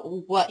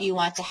about what you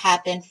want to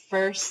happen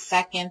first,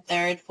 second,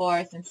 third,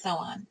 fourth, and so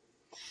on.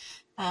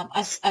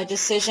 A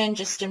decision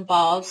just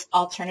involves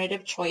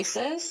alternative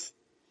choices.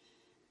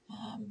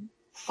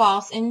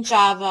 False in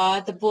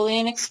Java, the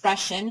Boolean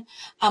expression.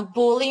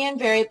 Boolean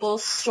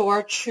variables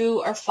store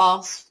true or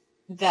false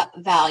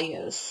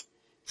values.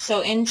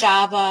 So in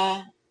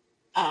Java,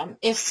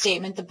 if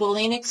statement, the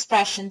Boolean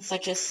expression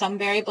such as some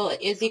variable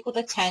is equal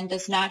to 10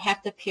 does not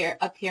have to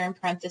appear in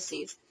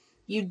parentheses.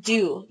 You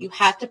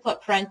have to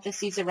put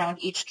parentheses around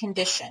each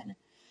condition.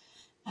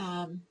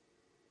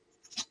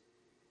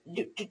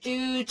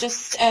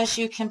 Just as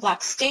you can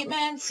block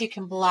statements, you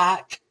can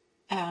block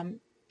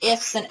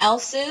ifs and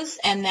else's,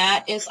 and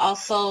that is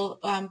also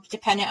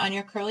dependent on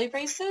your curly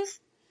braces.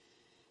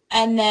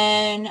 And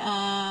then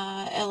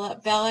a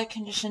valid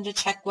condition to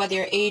check whether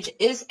your age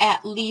is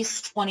at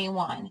least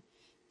 21.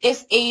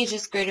 If age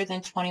is greater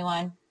than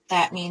 21,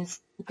 that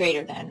means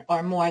greater than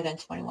or more than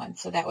 21,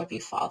 so that would be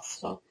false.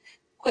 So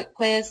quick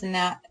quiz, and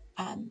that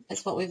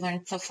is what we've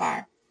learned so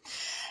far.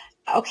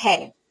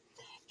 Okay,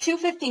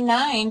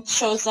 259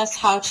 shows us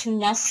how to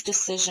nest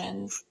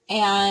decisions,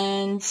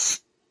 and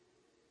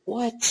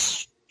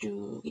what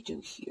do we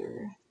do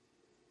here?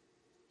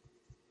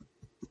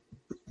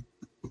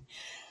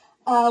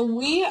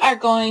 We are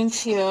going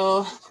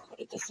to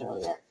put this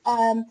earlier.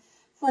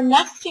 For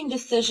nesting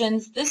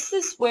decisions, this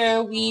is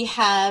where we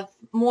have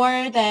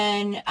more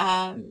than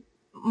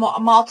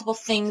multiple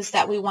things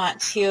that we want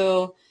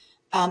to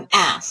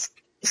ask.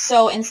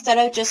 So instead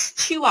of just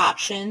two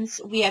options,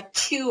 we have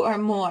two or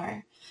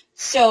more.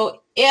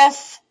 So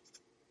if,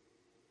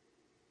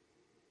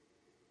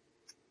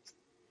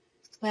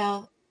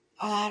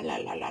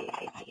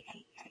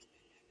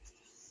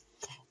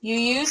 you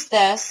use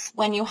this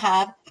when you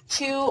have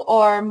two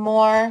or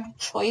more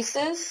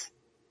choices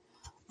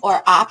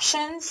or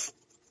options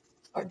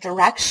or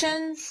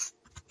directions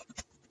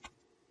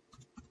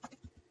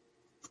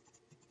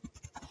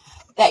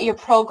that your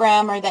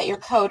program or that your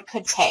code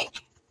could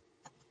take.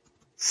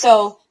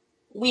 So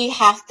we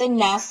have to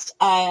nest,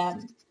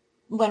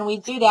 when we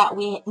do that,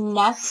 we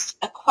nest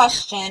a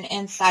question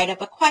inside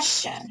of a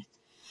question.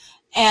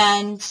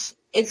 And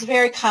it's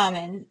very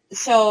common.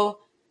 So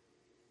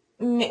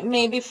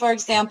maybe, for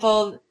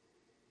example,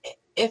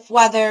 if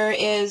weather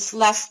is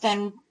less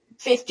than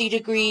 50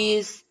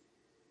 degrees,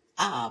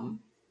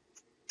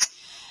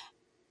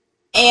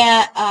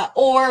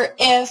 or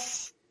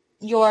if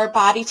your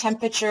body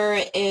temperature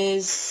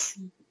is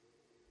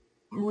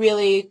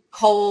really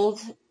cold,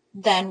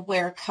 then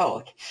wear a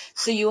coat.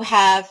 So you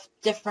have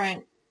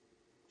different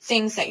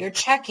things that you're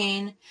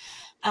checking,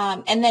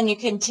 and then you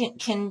can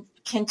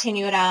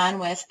continue it on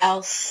with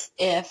else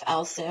if,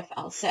 else if,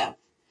 else if.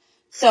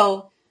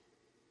 So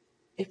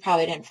you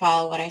probably didn't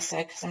follow what I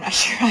said because I'm not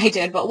sure I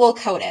did, but we'll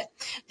code it.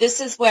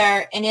 This is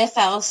where an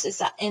if-else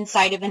is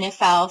inside of an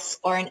if-else,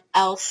 or an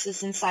else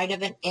is inside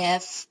of an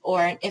if,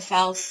 or an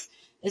if-else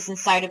is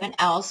inside of an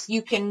else.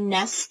 You can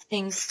nest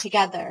things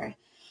together.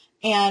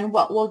 And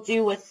what we'll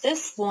do with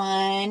this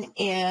one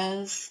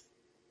is,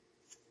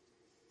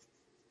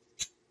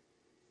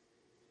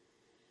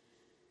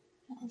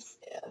 else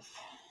if.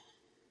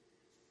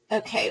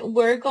 Okay,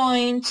 we're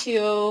going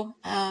to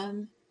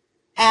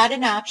add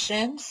an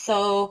option.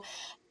 So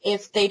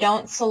if they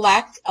don't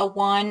select a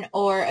 1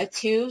 or a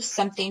 2,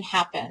 something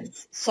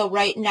happens. So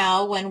right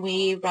now when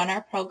we run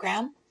our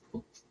program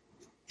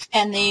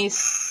and they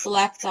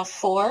select a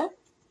 4,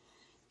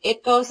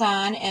 it goes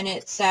on and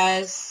it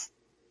says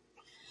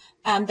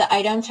the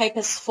item type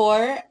is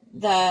 4.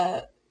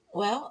 That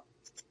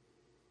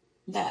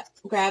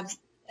grabs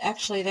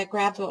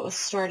what was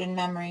stored in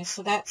memory.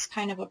 So that's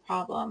kind of a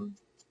problem.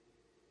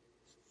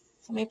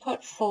 So let me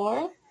put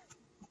 4.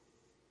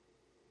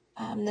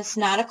 That's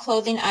not a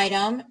clothing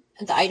item.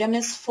 The item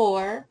is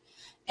 4.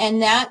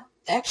 And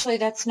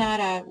that's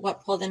not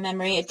what pulled in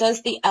memory. It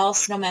does the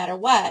else no matter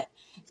what,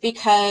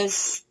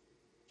 because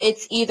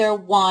it's either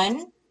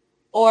 1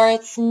 or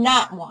it's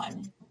not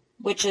 1,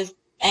 which is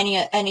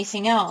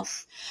anything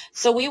else.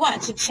 So we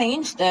want to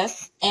change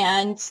this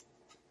and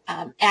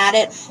add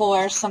it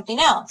for something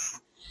else.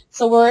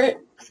 So we're,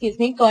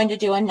 going to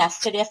do a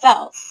nested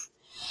if-else.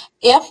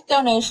 If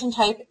donation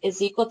type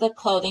is equal to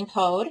clothing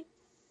code,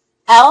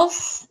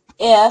 else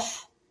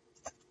if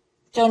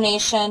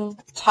donation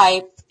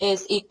type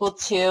is equal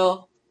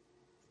to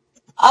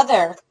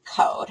other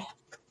code.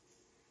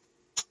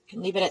 You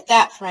can leave it at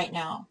that for right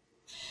now.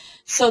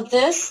 So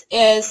this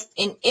is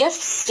an if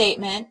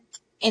statement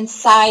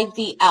inside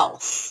the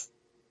else.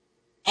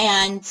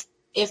 And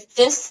if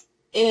this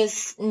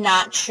is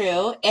not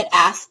true, it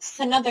asks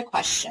another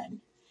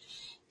question.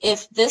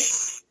 If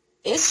this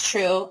is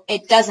true,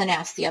 it doesn't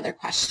ask the other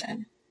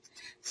question.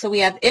 So we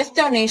have if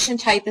donation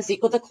type is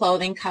equal to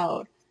clothing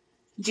code,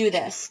 do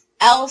this.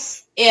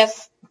 Else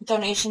if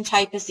donation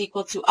type is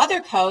equal to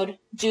other code,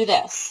 do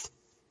this.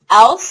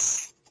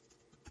 Else,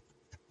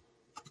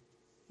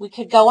 we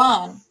could go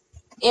on.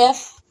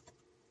 If,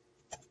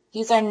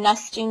 these are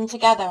nesting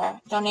together,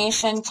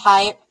 donation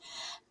type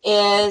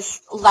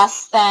is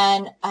less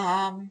than,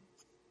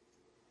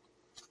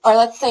 or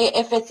let's say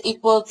if it's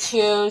equal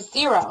to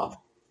 0,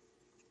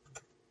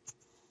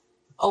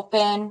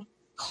 open,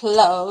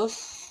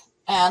 close,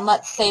 and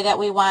let's say that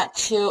we want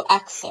to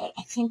exit.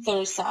 I think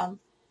there's a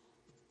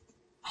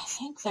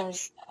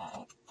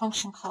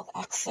function called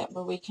exit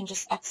where we can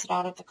just exit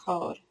out of the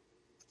code.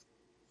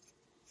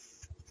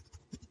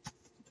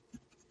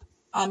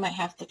 I might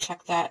have to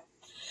check that.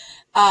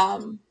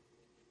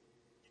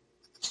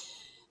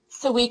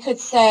 So we could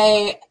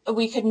say,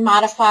 we could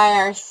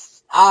modify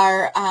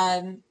our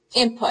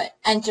input.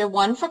 Enter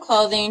 1 for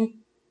clothing,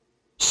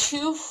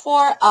 2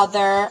 for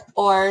other,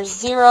 or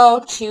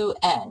 0 to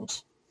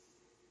end.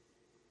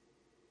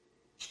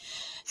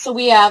 So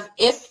we have,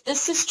 if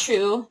this is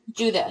true,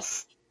 do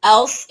this.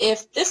 Else,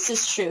 if this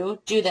is true,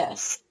 do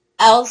this.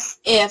 Else,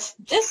 if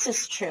this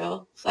is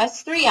true, so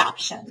that's 3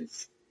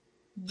 options,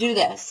 do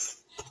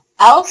this.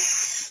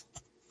 Else,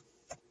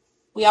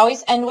 we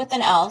always end with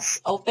an else,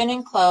 open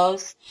and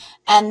close,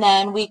 and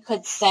then we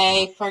could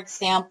say, for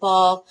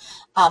example,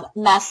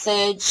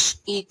 message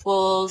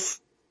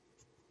equals,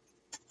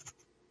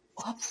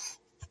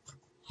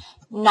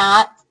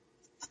 not,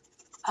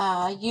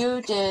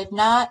 you did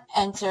not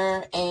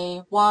enter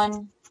a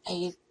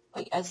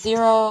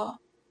 0,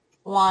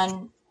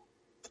 1,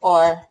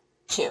 or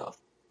 2.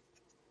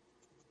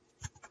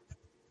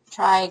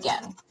 Try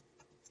again.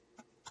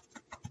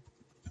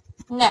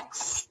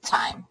 Next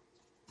time.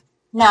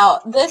 Now,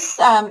 this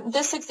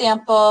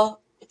example,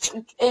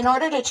 in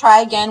order to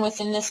try again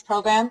within this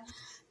program,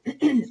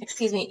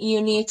 excuse me,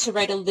 you need to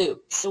write a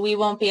loop. So we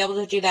won't be able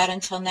to do that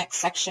until next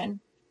section,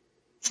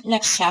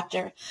 next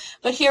chapter.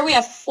 But here we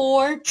have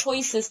 4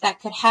 choices that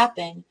could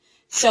happen.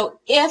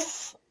 So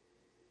if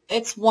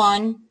it's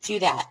 1, do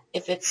that.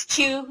 If it's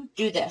 2,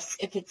 do this.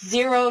 If it's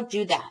 0,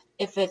 do that.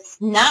 If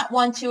it's not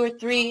 1, 2, or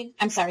 3,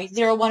 I'm sorry,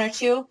 0, 1, or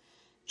 2,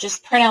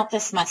 just print out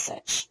this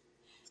message.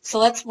 So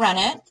let's run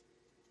it.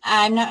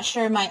 I'm not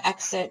sure my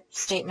exit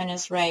statement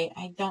is right.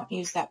 I don't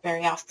use that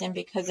very often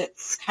because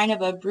it's kind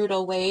of a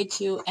brutal way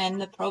to end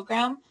the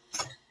program.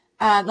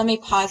 Let me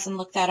pause and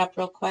look that up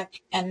real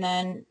quick, and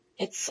then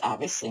it's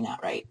obviously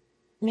not right.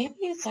 Maybe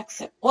it's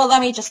exit. Well, let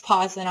me just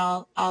pause and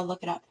I'll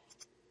look it up.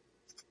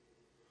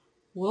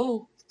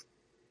 Whoa.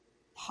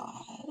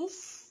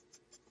 Pause.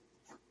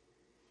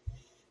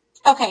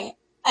 Okay,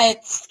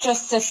 it's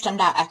just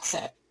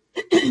system.exit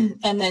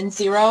and then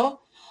 0.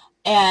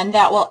 And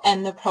that will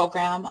end the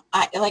program.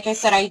 Like I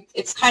said,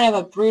 it's kind of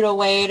a brutal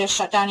way to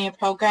shut down your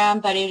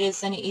program, but it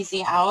is an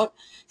easy out.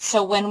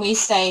 So when we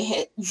say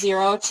hit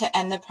 0 to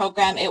end the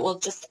program, it will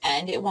just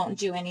end. It won't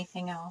do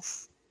anything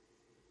else.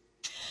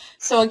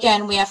 So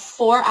again, we have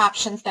 4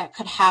 options that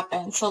could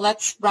happen. So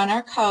let's run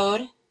our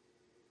code.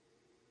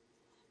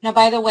 Now,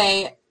 by the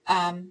way,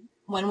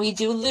 when we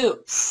do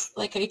loops,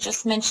 like I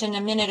just mentioned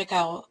a minute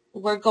ago,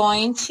 we're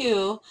going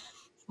to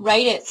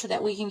write it so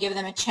that we can give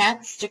them a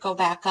chance to go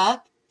back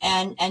up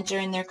and enter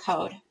in their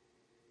code.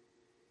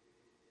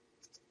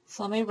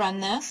 So let me run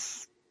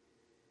this.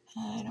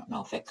 I don't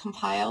know if it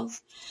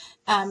compiles.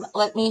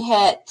 Let me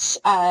hit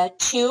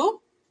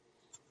 2,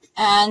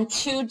 and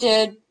 2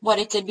 did what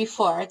it did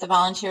before. The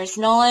volunteer is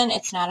null,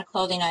 it's not a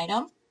clothing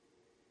item.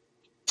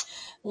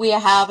 We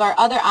have our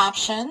other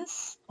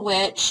options,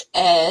 which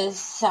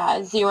is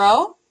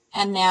 0,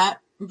 and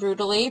that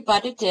brutally,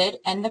 but it did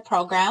end the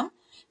program,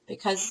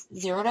 because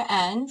 0 to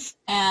end.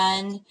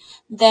 And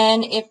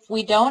then if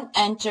we don't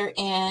enter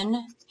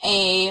in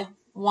a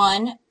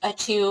 1, a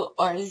 2,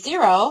 or a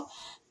 0,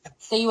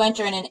 say you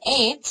enter in an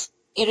 8,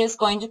 it is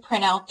going to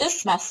print out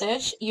this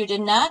message: you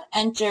did not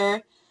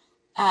enter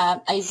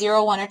a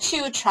 0, 1, or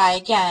 2, try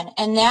again.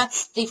 And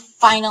that's the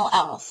final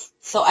else.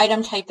 So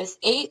item type is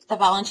 8. The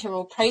volunteer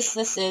will price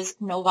this is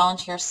no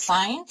volunteer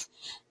signed,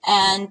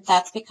 and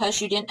that's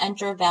because you didn't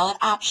enter a valid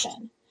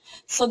option.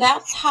 So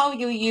that's how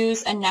you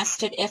use a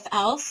nested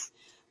if-else.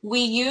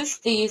 We use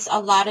these a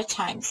lot of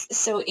times.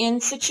 So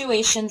in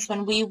situations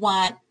when we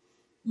want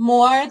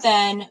more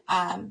than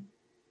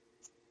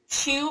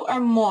 2 or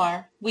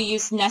more, we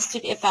use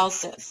nested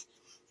if-elses.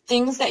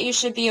 Things that you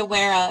should be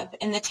aware of.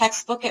 In the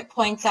textbook, it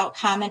points out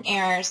common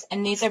errors,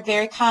 and these are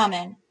very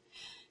common.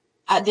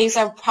 These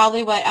are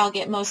probably what I'll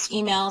get most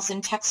emails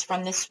and texts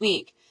from this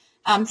week.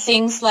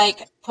 Things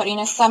like putting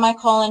a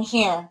semicolon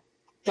here,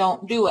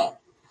 don't do it.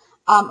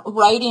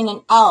 Writing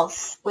an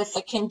else with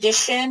a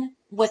condition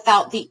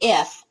without the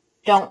if,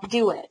 don't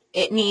do it.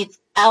 It needs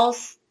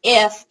else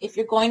if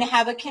you're going to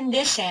have a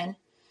condition,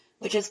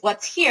 which is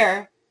what's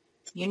here,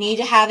 you need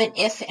to have an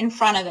if in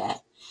front of it.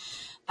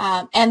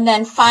 And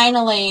then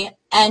finally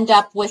end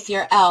up with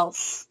your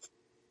else.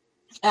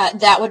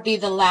 That would be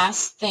the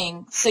last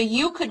thing. So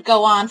you could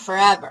go on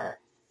forever.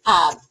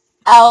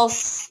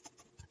 Else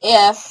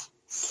if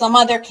some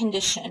other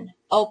condition,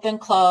 open,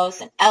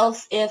 close, and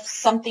else if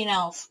something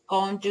else,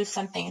 go and do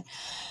something.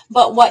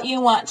 But what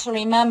you want to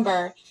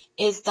remember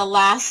is the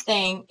last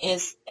thing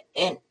is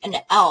an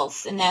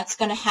else, and that's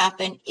going to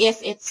happen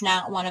if it's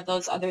not one of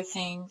those other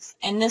things.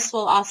 And this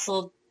will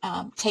also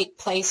take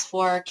place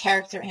for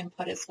character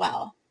input as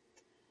well.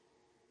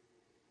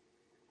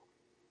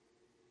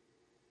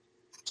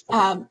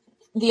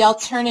 The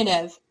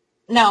alternative.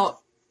 Now,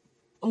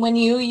 when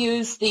you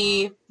use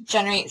the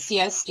Generate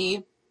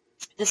CSD,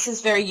 this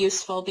is very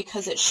useful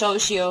because it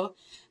shows you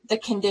the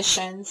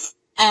conditions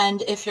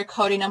and if you're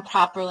coding them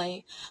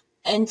properly.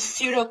 In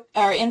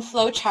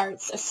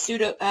flowcharts,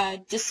 a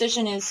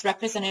decision is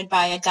represented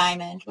by a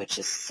diamond, which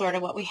is sort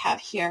of what we have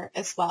here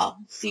as well.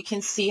 So you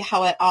can see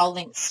how it all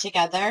links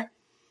together.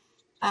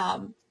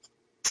 A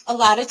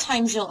lot of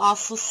times you'll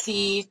also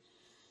see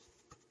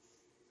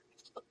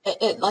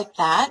it like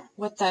that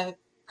with the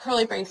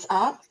curly brace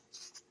up.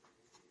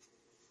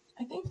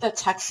 I think the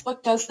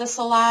textbook does this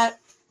a lot.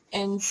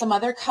 In some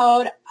other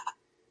code,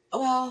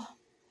 well,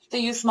 if they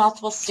use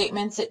multiple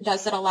statements, it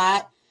does it a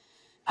lot.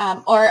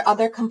 Or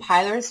other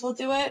compilers will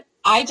do it.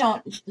 I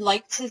don't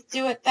like to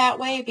do it that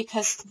way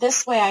because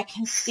this way I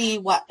can see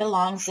what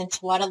belongs into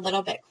what a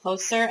little bit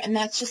closer, and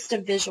that's just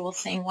a visual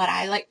thing, what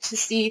I like to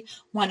see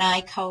when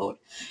I code.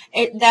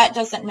 That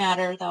doesn't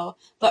matter though.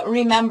 But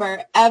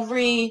remember,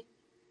 every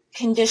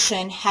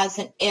condition has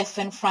an if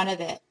in front of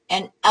it,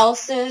 and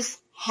else's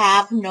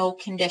have no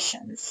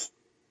conditions.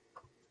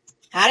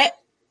 Got it?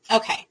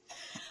 Okay.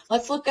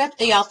 Let's look at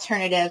the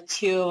alternative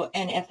to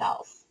an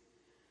if-else.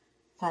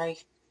 Sorry.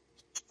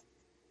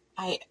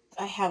 I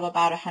have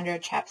about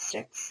 100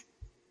 chapsticks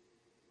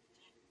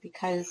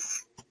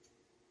because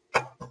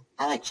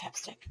I like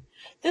chapstick.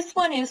 This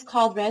one is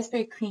called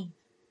Raspberry Cream.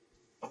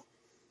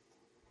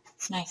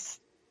 It's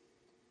nice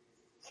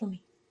for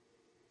me.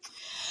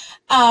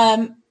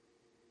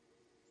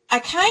 I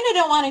kind of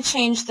don't want to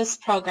change this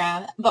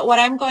program, but what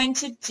I'm going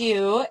to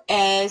do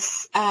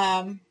is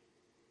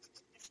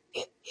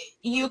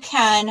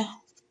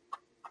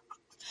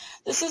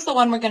this is the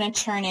one we're going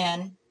to turn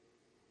in.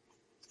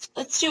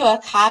 Let's do a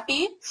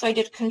copy. So I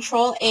did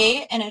Control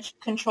A and a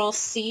Control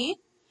C.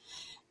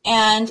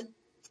 And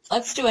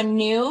let's do a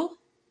new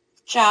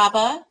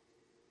Java.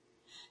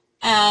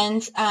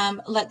 And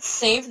let's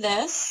save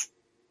this.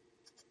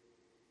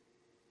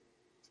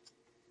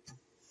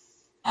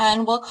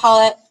 And we'll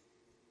call it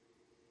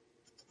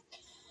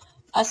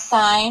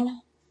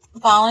Assign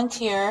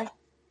Volunteer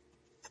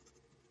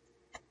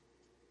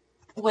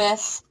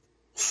with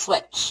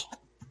Switch.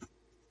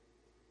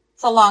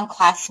 It's a long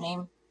class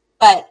name,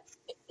 but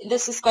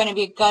this is going to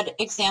be a good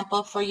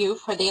example for you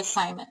for the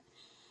assignment.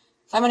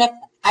 So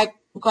I'm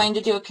going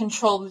to do a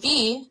Control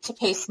V to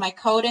paste my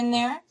code in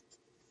there.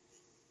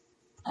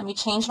 Let me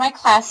change my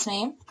class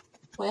name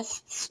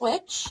with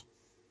Switch.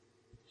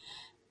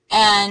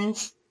 And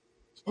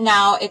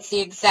now it's the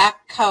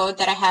exact code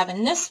that I have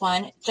in this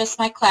one, just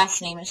my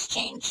class name is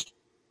changed.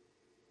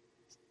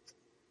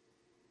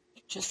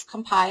 Just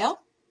compile.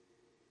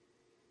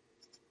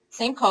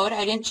 Same code,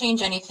 I didn't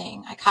change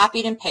anything. I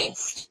copied and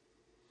pasted.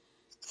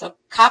 So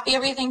copy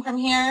everything from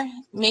here,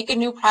 make a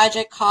new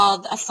project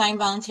called Assign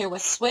Volunteer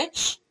with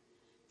Switch.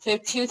 So we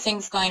have two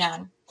things going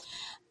on.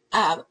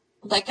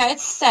 Like I had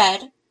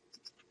said,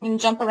 we can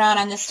jump around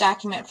on this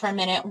document for a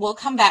minute. We'll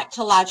come back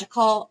to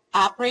logical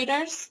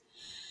operators.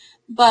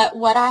 But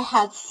what I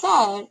had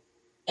said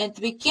at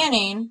the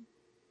beginning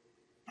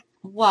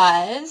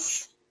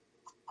was,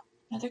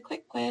 another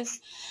quick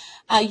quiz,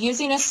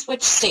 using a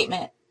switch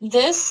statement.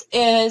 This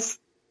is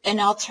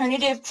an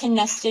alternative to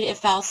nested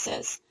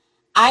if-elses.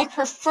 I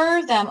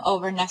prefer them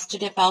over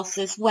nested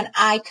if-elses when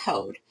I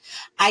code.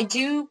 I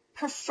do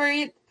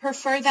prefer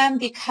them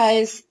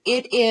because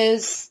it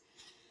is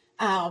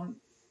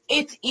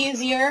it's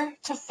easier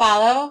to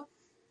follow.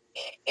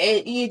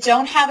 You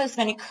don't have as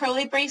many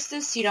curly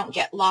braces, so you don't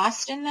get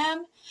lost in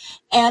them.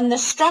 And the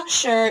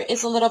structure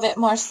is a little bit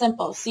more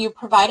simple. So you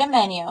provide a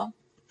menu,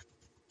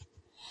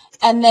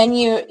 and then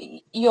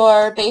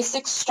your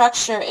basic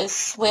structure is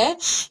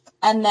switch,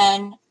 and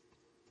then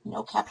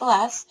no capital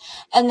S,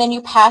 and then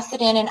you pass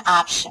it in an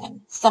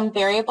option, some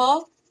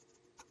variable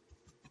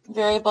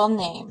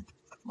name,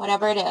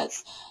 whatever it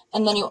is.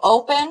 And then you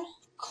open,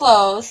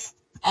 close,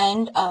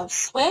 end of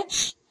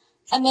switch,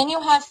 and then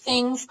you have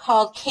things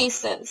called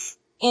cases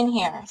in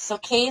here. So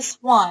case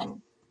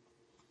 1,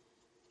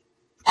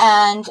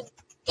 and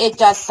it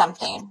does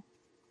something.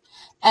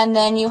 And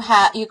then you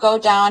go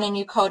down and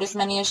you code as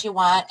many as you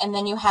want, and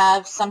then you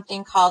have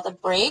something called a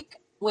break,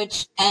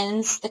 which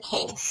ends the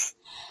case.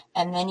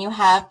 And then you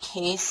have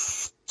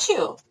case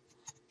 2,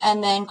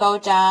 and then go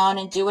down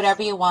and do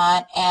whatever you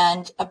want,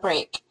 and a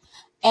break.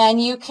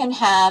 And you can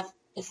have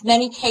as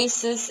many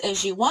cases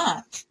as you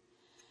want.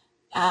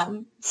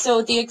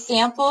 So the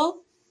example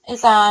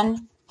is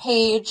on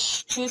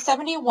page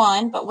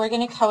 271, but we're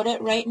going to code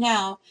it right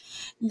now.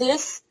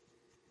 This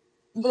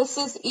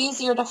is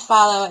easier to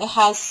follow. It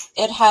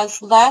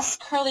has less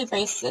curly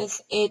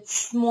braces.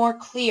 It's more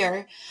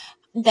clear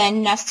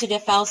than nested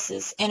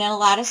if-elses. And in a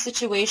lot of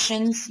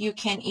situations, you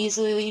can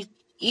easily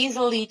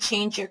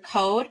change your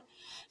code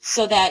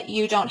so that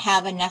you don't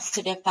have a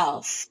nested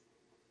if-else.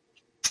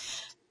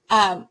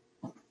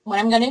 What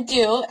I'm going to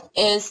do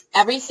is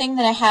everything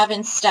that I have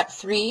in step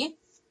 3,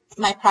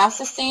 my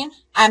processing,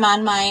 I'm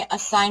on my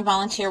Assign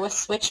Volunteer with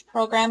Switch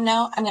program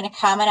now. I'm going to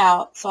comment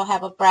out. So I'll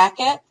have a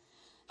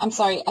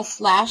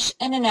slash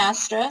and an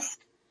asterisk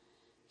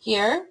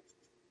here.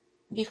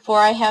 before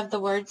I have the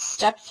word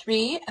step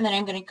 3, and then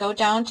I'm going to go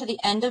down to the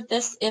end of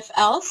this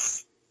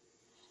if-else,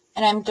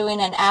 and I'm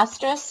doing an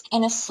asterisk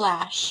and a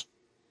slash.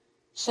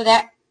 So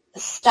that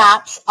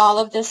stops all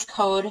of this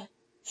code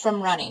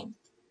from running.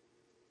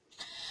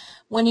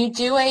 When you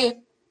do a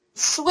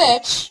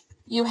switch,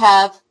 you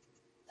have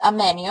a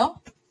menu,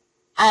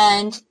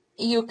 and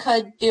you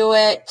could do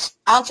it,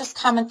 I'll just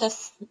comment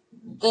this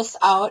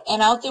out,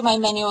 and I'll do my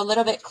menu a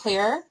little bit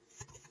clearer,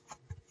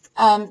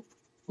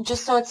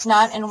 just so it's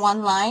not in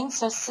one line.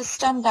 So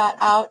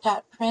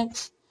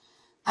system.out.print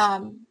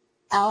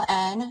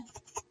ln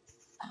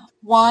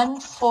 1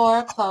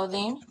 for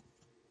clothing.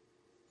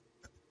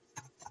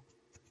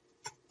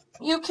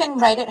 You can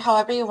write it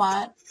however you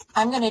want.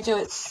 I'm going to do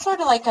it sort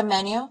of like a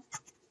menu,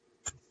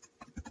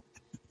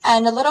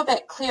 and a little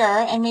bit clearer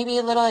and maybe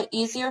a little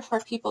easier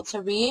for people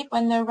to read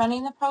when they're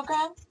running the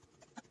program.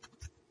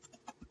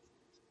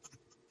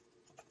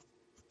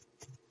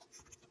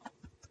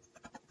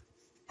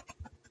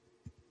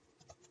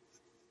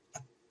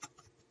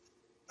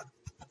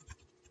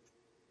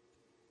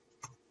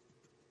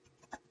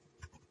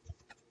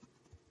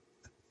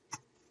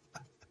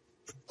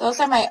 Those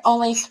are my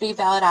only 3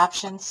 valid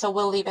options, so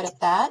we'll leave it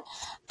at that.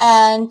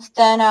 And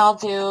then I'll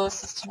do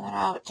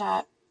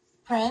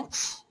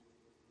system.out.print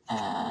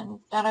and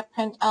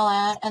 .print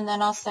ln, and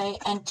then I'll say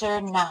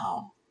enter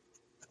now.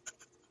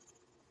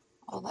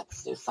 Well,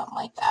 let's do something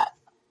like that.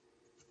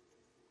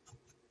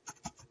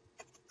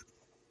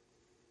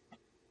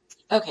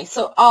 Okay,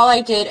 so all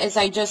I did is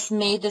I just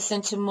made this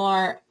into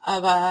more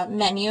of a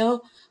menu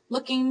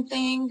looking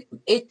thing.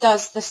 It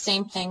does the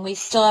same thing. We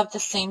still have the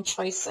same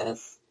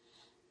choices.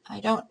 I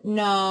don't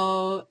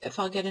know if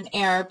I'll get an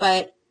error,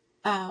 but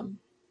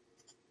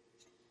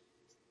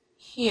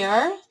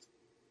here,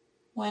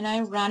 when I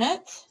run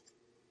it,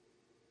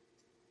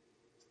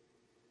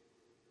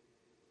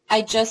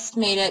 I just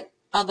made it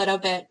a little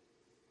bit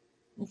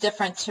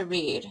different to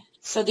read.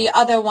 So the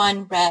other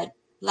one read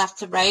left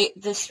to right.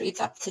 This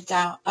reads up to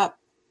down, up,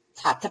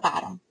 top to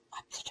bottom,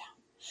 up to down.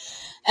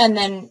 And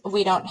then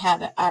we don't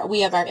have it.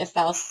 We have our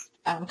if-else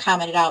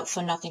commented out,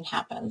 so nothing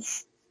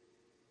happens.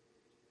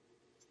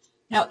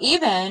 Now,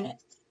 even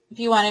if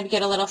you wanted to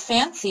get a little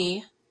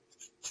fancy,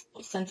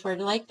 since we're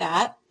like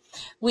that,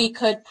 we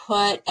could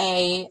put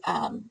a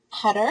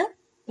header.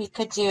 We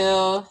could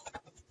do,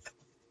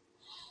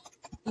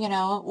 you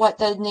know, what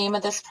the name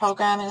of this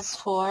program is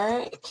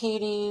for,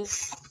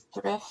 Katie's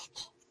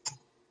Thrift.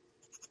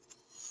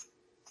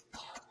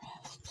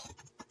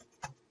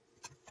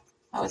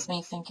 That was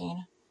me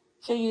thinking.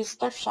 Should use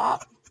thrift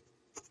shop.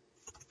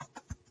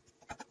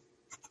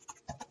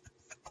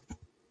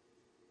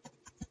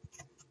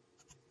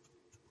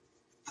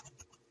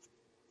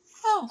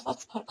 Oh,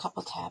 let's put a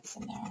couple tabs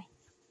in there.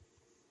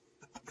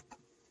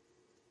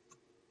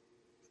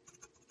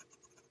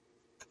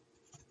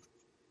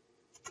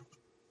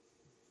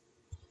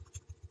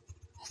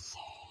 Let's see.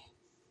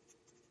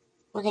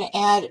 We're going to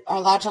add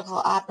our logical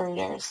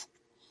operators.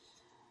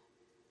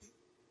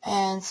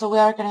 And so we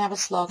are going to have a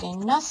slogan,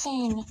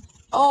 nothing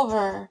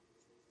over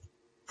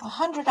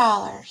 $100.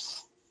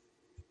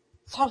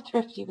 That's how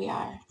thrifty we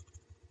are.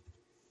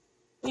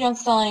 We don't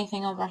sell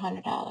anything over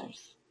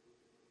 $100.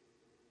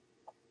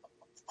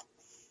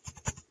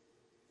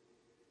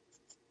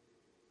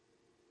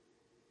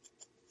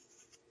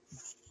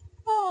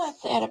 Oh,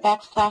 let's add a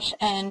backslash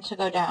n to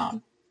go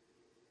down.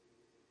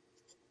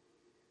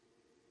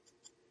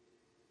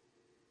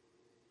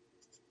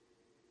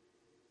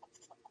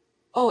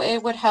 Oh,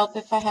 it would help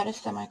if I had a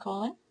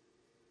semicolon.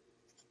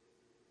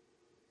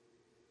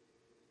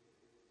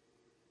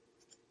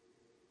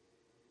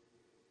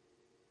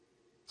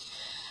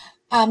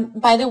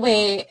 By the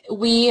way,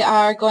 we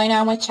are going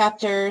on with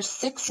Chapter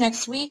 6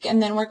 next week,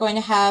 and then we're going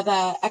to have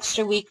an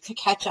extra week to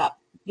catch up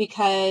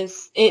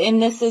because,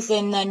 and this is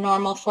in the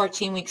normal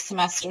 14-week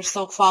semester,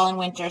 so fall and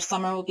winter,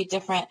 summer will be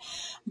different,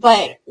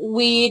 but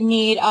we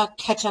need a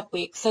catch-up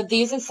week. So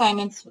these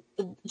assignments,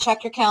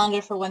 check your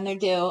calendar for when they're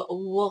due.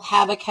 We'll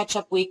have a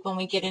catch-up week when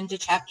we get into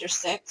Chapter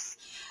 6.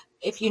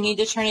 If you need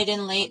to turn it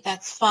in late,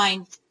 that's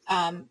fine,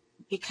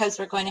 because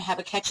we're going to have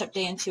a catch-up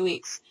day in 2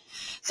 weeks.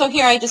 So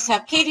here I just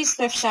have Katie's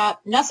Thrift Shop,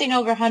 nothing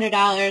over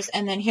 $100,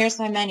 and then here's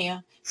my menu.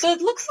 So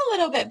it looks a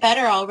little bit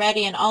better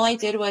already, and all I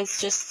did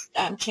was just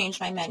change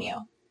my menu.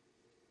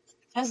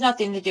 It has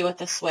nothing to do with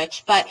the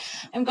switch, but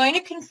I'm going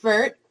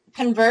to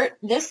convert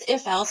this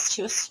if-else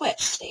to a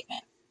switch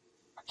statement,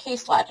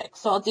 case logic.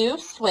 So I'll do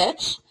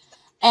switch,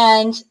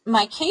 and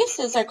my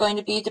cases are going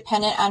to be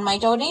dependent on my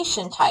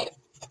donation type.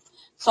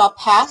 So I'll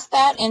pass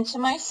that into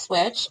my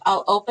switch.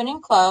 I'll open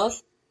and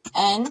close,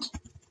 end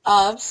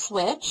of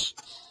switch.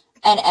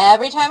 And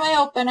every time I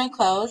open, I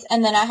close,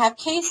 and then I have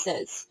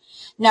cases.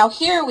 Now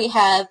here we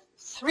have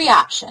 3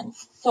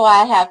 options. So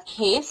I have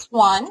case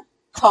 1,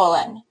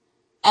 colon.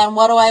 And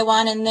what do I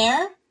want in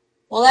there?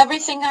 Well,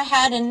 everything I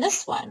had in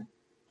this one.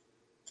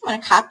 I'm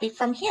going to copy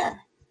from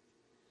here.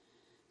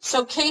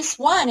 So case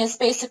 1 is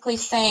basically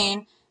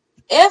saying,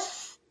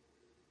 if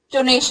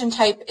donation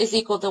type is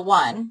equal to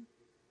 1,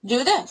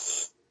 do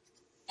this.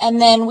 And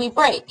then we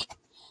break.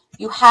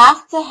 You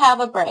have to have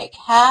a break.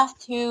 Have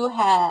to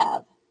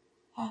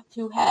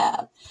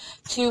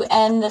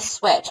end the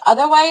switch.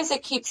 Otherwise,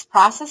 it keeps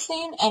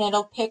processing and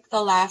it'll pick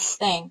the last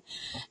thing.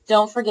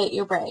 Don't forget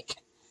your break.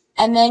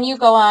 And then you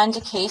go on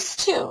to case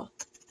 2.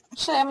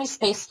 Actually, let me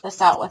space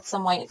this out with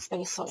some white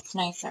space so it's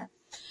nicer.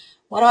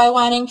 What do I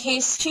want in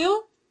case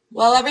 2?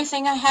 Well,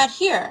 everything I had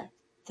here.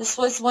 This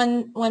was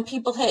when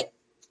people hit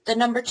the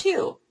number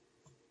 2.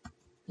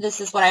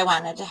 This is what I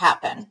wanted to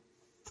happen.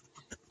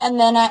 And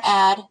then I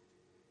add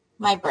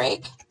my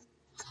break.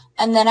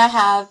 And then I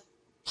have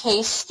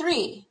case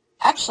 3.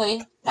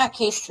 Actually, not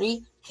case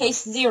 3,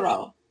 case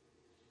 0.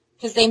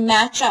 Because they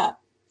match up.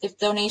 If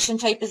donation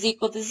type is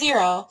equal to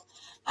 0,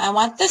 I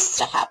want this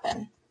to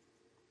happen.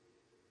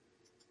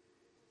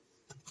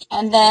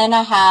 And then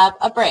I have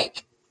a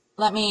break.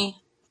 Let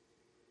me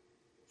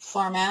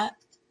format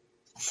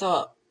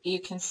so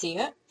you can see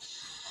it.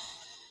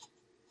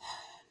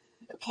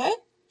 Okay,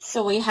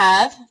 so we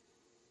have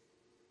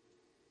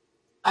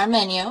our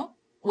menu.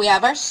 We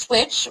have our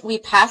switch. We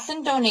pass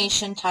in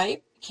donation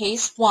type.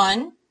 Case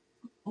 1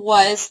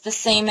 was the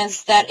same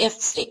as that if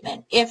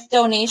statement. If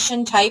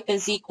donation type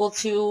is equal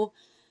to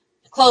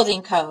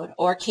clothing code,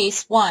 or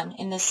case 1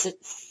 in this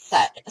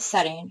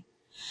setting,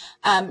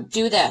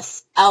 do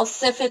this.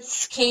 Else if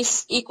it's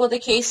case equal to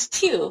case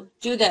 2,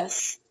 do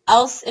this.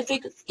 Else if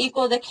it's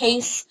equal to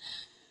case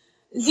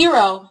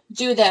 0,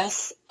 do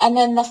this. And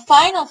then the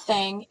final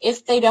thing,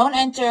 if they don't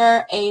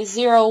enter a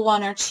 0,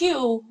 1, or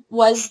 2,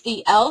 was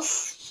the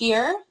else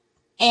here.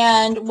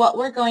 And what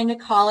we're going to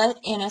call it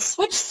in a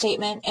switch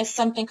statement is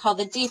something called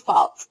the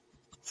default.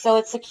 So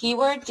it's a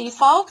keyword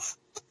default,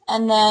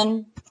 and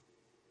then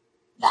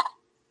that.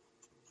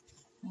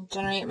 I'll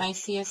generate my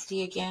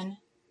CSD again.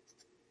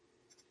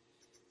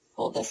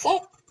 Pull this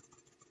up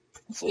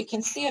so we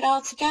can see it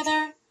all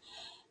together.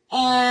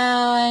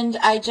 And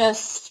I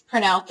just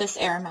print out this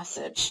error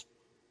message.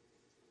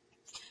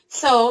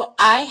 So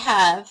I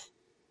have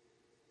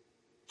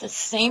the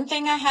same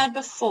thing I had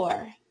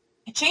before.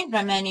 I changed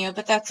my menu,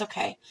 but that's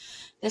okay.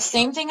 The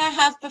same thing I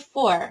have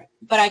before,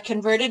 but I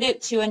converted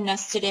it to a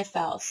nested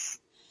if-else.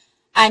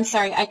 I'm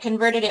sorry, I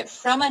converted it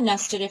from a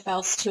nested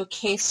if-else to a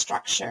case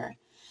structure.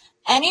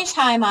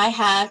 Anytime I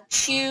have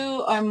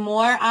 2 or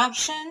more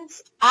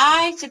options,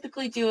 I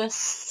typically do a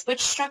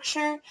switch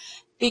structure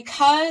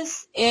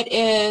because it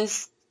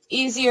is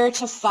easier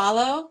to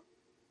follow.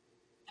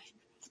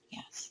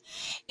 Yes,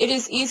 it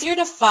is easier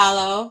to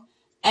follow,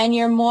 and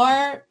you're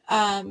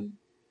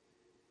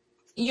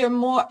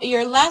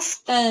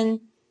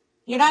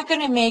not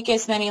going to make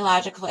as many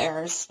logical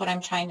errors, what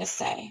I'm trying to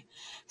say.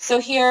 So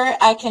here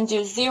I can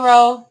do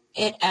 0,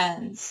 it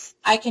ends.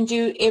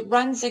 It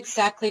runs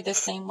exactly the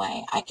same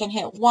way. I can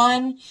hit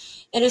 1,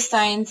 it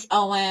assigns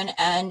Owen,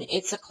 and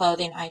it's a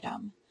clothing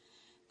item.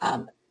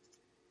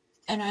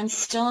 And I'm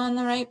still on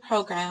the right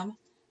program.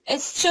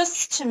 It's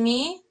just, to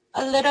me,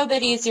 a little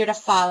bit easier to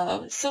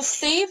follow. So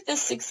save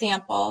this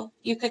example.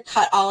 You could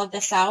cut all of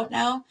this out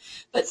now,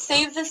 but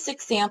save this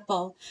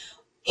example.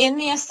 In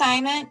the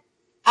assignment,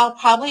 I'll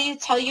probably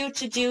tell you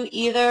to do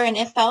either an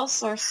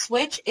if-else or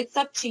switch. It's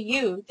up to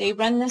you. They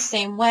run the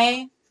same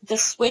way. The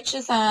switch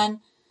is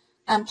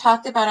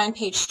talked about on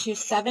page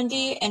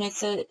 270, and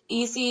it's an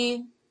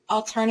easy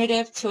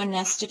alternative to a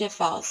nested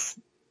if-else.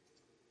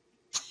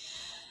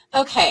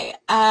 Okay,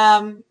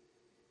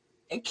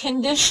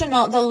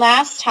 conditional, the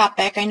last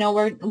topic, I know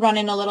we're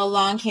running a little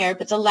long here,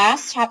 but the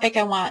last topic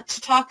I want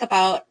to talk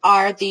about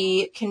are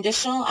the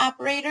conditional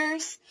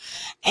operators.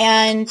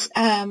 And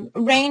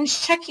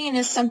range checking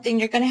is something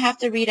you're going to have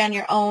to read on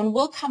your own.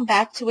 We'll come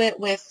back to it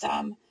with,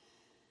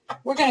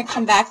 we're going to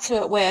come back to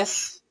it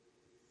with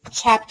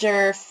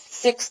chapter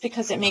 6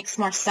 because it makes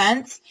more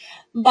sense.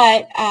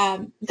 But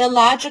the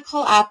logical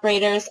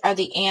operators are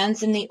the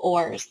ands and the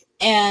ors.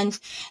 And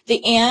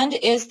the and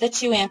is the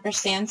 2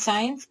 ampersand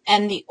signs,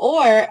 and the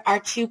or are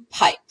 2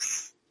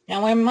 pipes.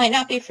 Now, we might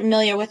not be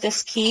familiar with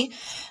this key.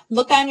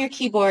 Look on your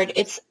keyboard.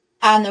 It's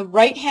on the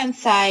right-hand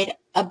side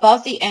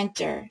above the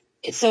enter.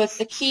 So it's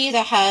the key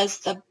that has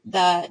the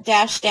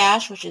dash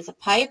dash, which is a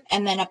pipe,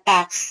 and then a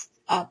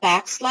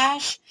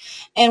backslash.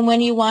 And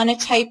when you want to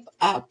type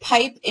a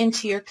pipe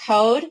into your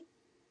code,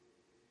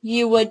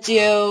 you would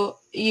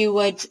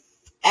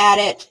add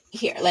it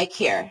here, like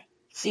here.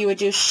 So you would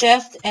do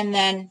shift and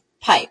then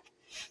pipe.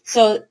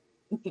 So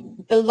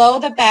below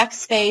the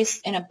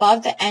backspace and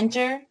above the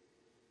enter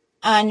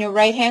on your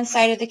right-hand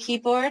side of the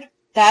keyboard,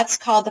 that's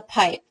called the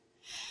pipe.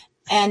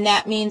 And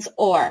that means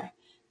or.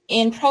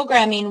 In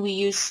programming, we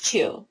use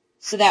 2.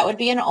 So that would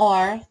be an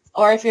or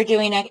if you're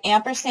doing an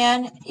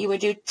ampersand, you would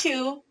do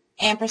 2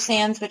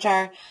 ampersands, which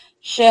are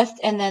shift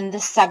and then the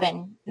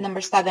 7,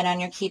 number 7 on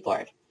your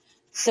keyboard.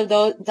 So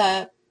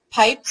the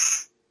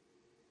pipes,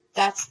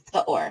 that's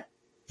the or.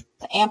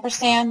 The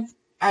ampersand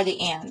are the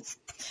ands.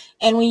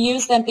 And we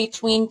use them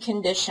between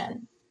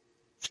condition.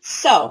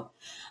 So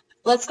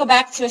let's go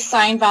back to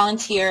assign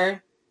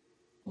volunteer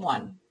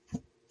 1,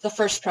 the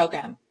first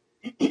program.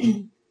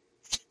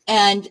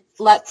 And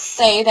let's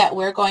say that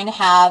we're going to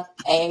have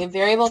a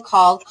variable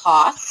called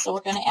cost. So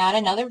we're going to add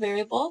another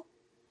variable.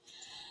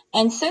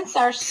 And since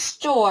our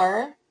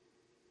store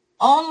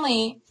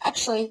only,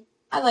 actually,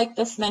 I like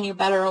this menu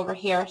better over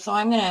here, so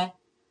I'm going to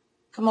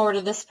come over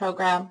to this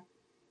program.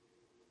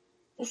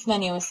 This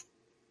menu is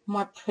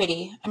more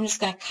pretty. I'm just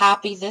going to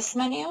copy this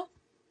menu.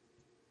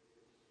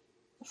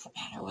 Doesn't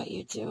matter what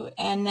you do.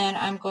 And then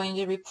I'm going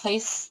to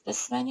replace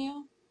this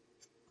menu.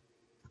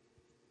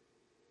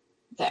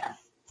 There.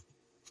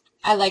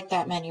 I like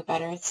that menu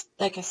better. It's,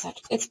 like I said,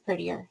 it's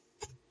prettier.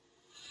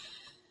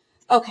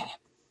 Okay.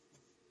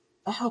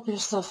 I hope you're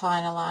still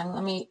following along.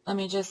 Let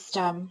me just,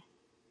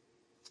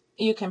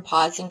 you can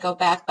pause and go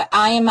back, but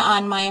I am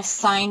on my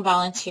assign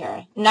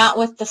volunteer, not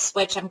with the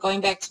switch. I'm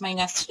going back to my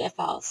nested if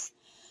else.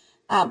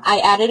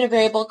 I added a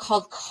variable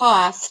called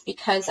cost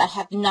because I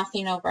have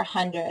nothing over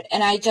 100,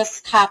 and I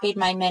just copied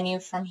my menu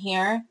from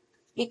here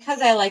because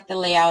I like the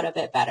layout of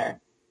it better.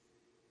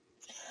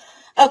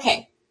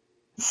 Okay,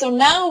 so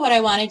now what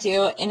I want to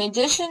do, in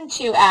addition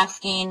to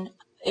asking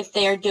if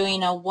they are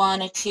doing a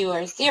 1, a 2, or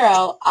a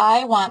 0,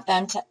 I want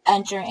them to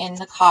enter in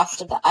the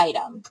cost of the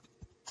item.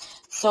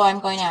 So I'm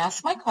going to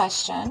ask my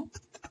question,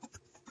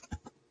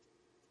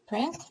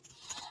 print,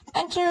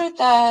 enter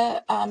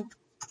the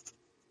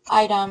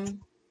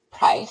item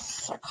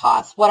price or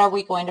cost. What are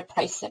we going to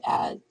price it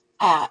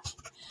at?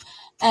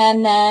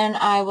 And then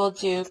I will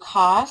do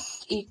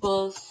cost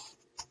equals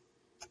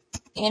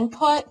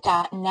input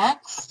dot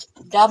next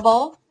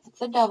double.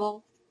 It's a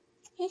double.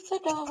 It's a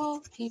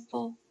double,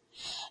 people.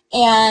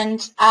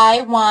 And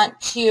I want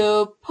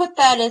to put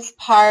that as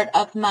part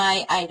of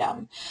my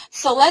item.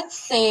 So let's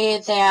say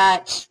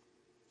that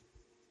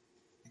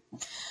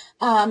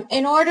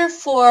in order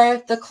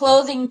for the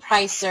clothing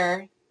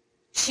pricer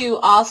to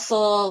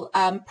also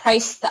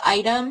price the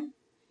item,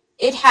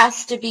 it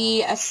has to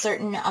be a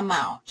certain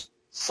amount.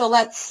 So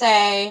let's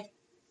say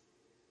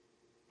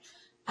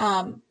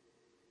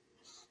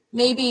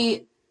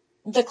maybe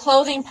the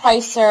clothing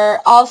pricer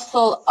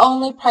also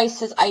only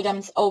prices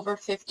items over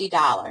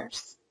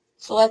 $50.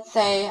 So let's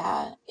say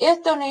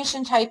if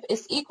donation type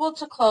is equal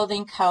to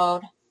clothing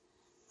code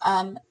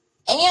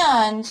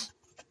and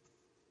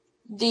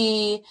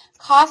the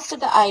cost of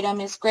the item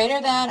is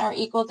greater than or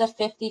equal to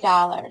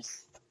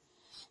 $50.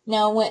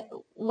 Now,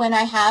 when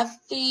I have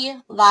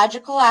the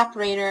logical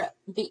operator,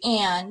 the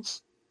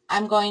AND,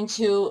 I'm going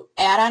to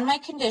add on my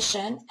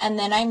condition, and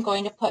then I'm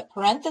going to put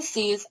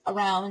parentheses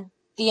around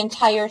the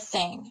entire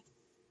thing.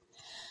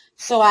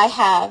 So I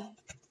have,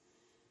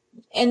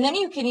 and then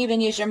you can even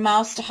use your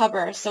mouse to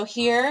hover. So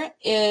here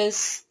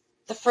is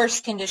the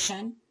first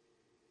condition.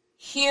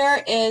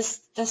 Here is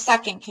the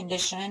second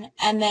condition,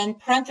 and then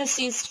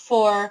parentheses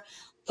for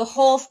the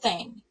whole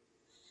thing.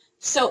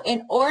 So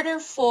in order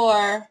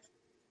for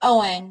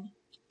Owen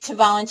to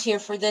volunteer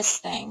for this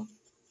thing,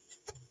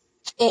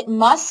 it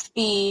must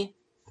be,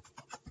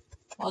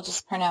 we'll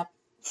just print up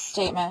the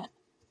statement,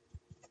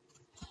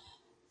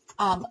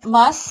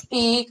 must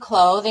be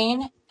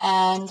clothing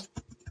and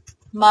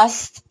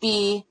must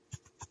be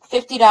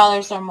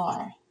 $50 or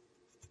more.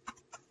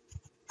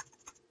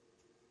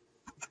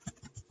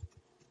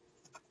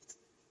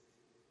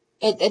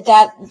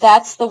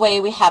 That's the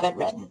way we have it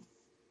written.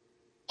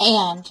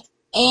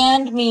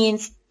 And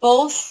means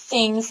both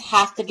things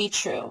have to be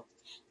true.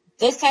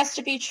 This has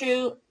to be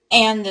true,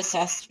 and this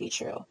has to be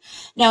true.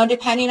 Now,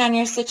 depending on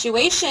your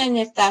situation,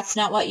 if that's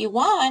not what you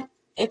want,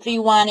 if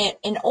you want it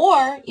in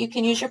or, you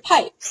can use your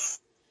pipes.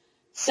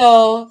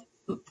 So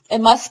it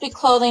must be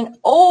clothing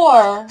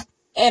or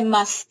it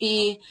must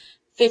be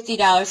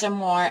 $50 or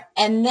more,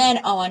 and then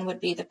Owen would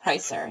be the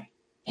pricer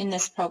in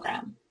this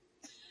program.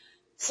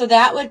 So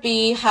that would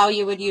be how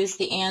you would use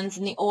the ands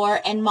and the or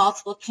and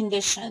multiple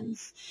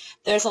conditions.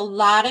 There's a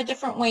lot of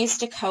different ways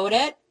to code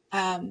it.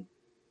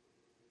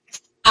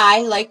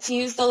 I like to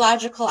use the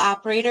logical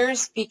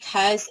operators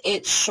because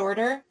it's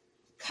shorter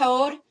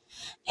code,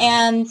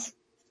 and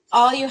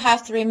all you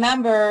have to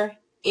remember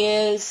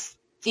is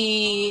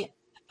the,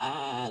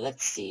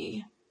 let's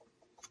see,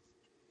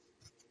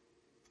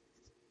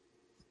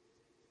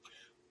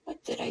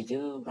 what did I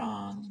do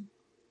wrong?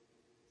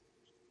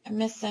 I'm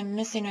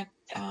missing a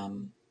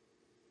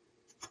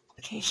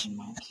quotation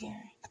mark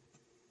here.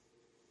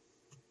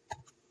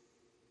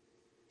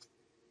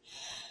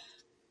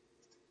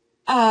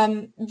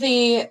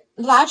 The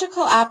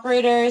logical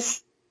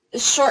operators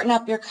shorten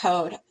up your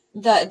code,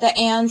 the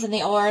ands and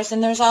the ors,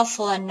 and there's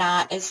also a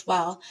not as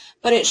well,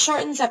 but it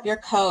shortens up your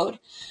code.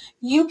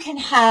 You can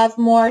have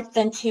more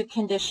than 2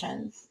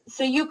 conditions.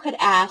 So you could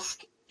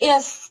ask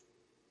if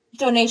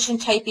donation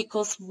type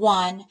equals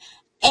 1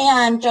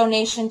 and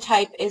donation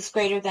type is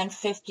greater than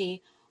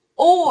 50,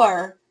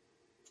 or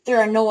there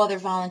are no other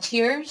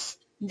volunteers,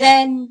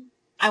 then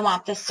I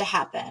want this to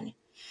happen.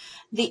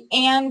 The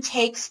and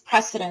takes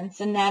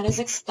precedence, and that is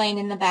explained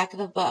in the back of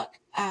the book.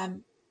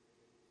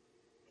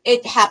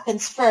 It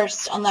happens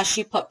first unless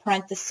you put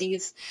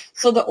parentheses,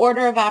 so the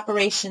order of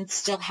operations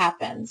still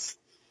happens.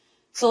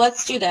 So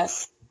let's do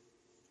this.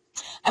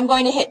 I'm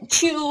going to hit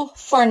 2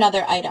 for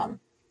another item.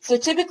 So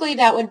typically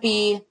that would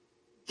be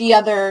the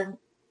other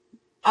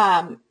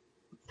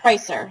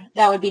pricer.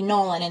 That would be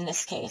Nolan in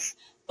this case.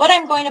 but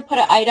I'm going to put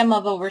an item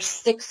of over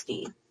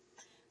 60.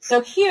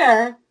 So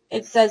here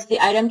it says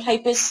the item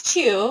type is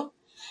 2,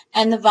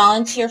 and the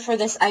volunteer for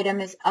this item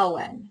is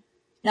Owen.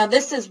 Now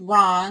this is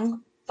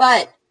wrong,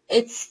 but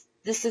this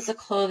is a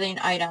clothing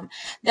item.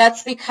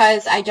 That's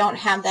because I don't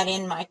have that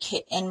in my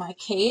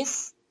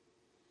case.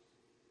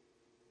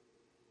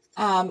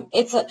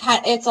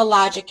 It's a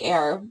logic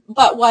error.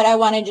 But what I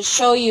wanted to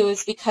show you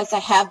is because I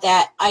have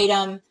that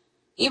item,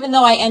 even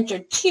though I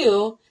entered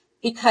 2,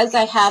 because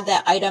I have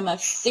that item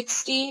of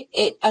 60,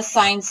 it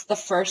assigns the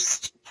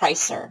first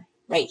pricer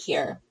right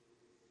here.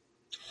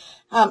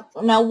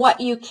 Now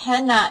what you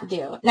cannot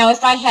do, now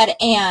if I had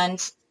and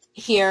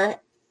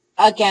here,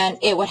 again,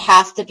 it would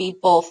have to be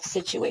both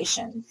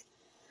situations.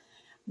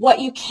 What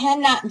you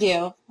cannot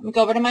do, I'm going to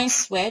go over to my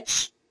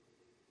switch,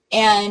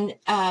 and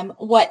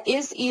what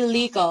is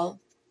illegal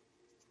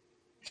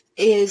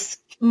is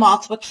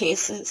multiple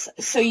cases.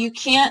 So you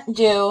can't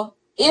do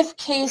if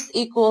case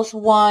equals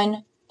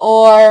 1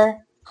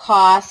 or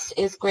cost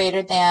is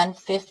greater than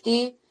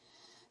 50.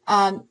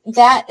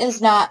 That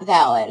is not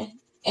valid.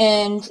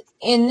 And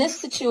in this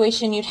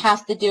situation, you'd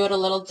have to do it a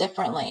little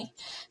differently.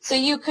 So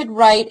you could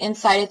write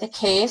inside of the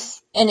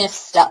case an if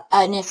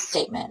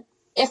statement.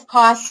 If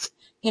cost,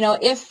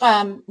 if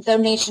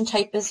donation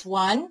type is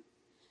 1,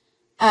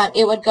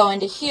 it would go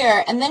into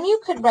here. And then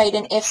you could write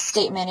an if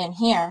statement in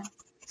here.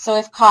 So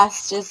if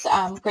cost is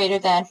greater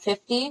than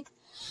 50.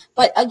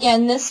 But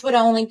again, this would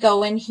only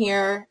go in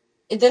here.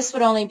 This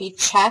would only be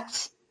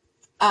checked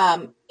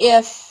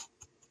if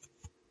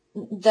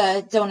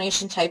the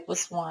donation type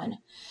was 1.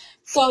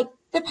 So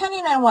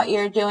depending on what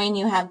you're doing,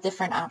 you have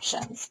different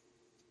options.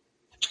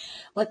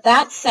 With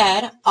that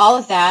said, all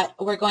of that,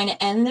 we're going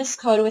to end this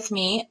code with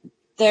me.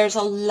 There's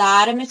a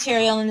lot of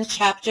material in the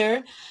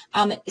chapter.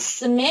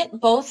 Submit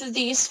both of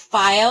these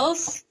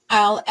files.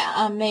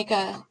 I'll make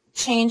a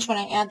change when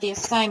I add the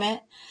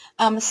assignment.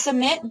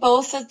 Submit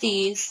both of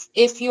these.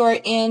 If you're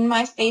in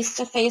my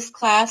face-to-face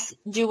class,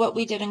 do what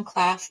we did in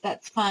class.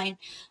 That's fine.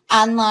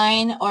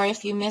 Online, or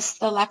if you missed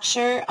the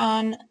lecture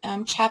on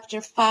Chapter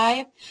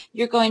 5,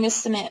 you're going to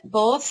submit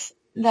both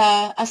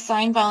the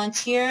assigned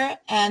volunteer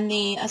and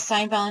the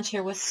assigned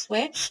volunteer with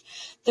switch.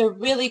 They're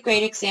really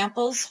great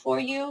examples for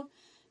you.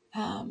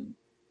 Let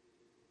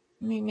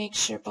me make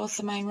sure both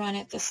of mine run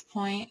at this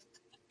point.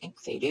 I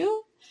think they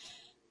do.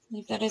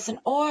 Leave that as an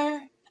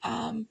or.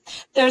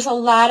 There's a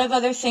lot of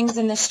other things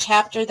in this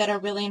chapter that are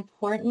really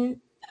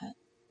important.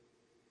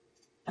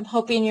 I'm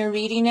hoping you're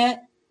reading it.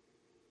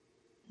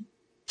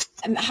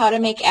 How to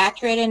make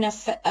accurate and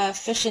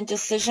efficient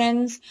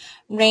decisions.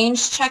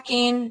 Range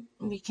checking,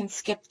 we can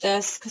skip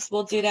this because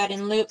we'll do that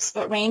in loops,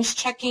 but range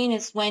checking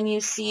is when you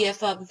see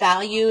if a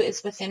value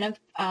is within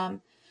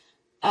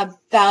a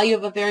value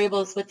of a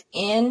variable is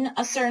within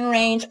a certain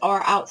range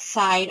or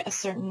outside a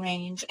certain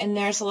range. And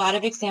there's a lot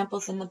of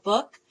examples in the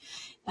book.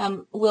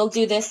 We'll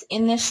do this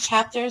in this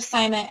chapter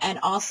assignment and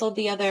also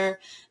the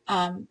other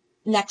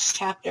next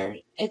chapter.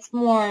 It's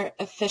more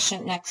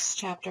efficient next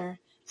chapter,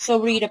 so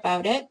read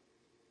about it.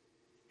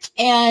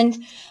 And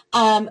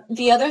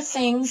the other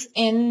things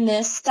in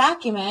this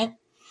document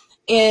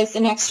is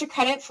an extra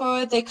credit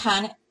for the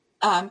Khan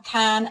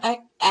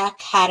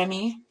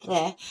Academy.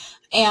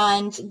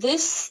 And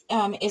this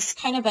is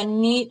kind of a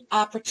neat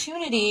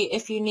opportunity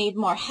if you need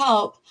more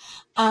help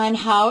on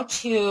how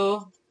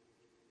to,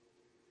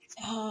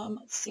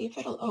 let's see if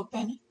it'll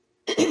open.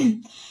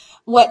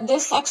 What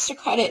this extra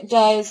credit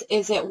does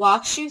is it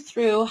walks you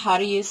through how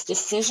to use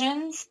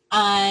decisions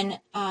on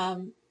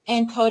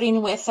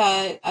encoding with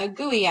a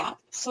GUI app.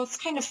 So it's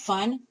kind of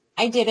fun.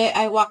 I did it.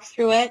 I walked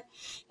through it.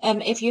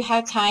 If you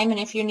have time and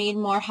if you need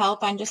more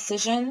help on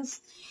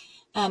decisions,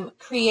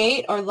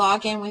 create or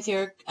log in with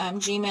your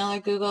Gmail or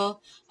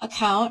Google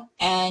account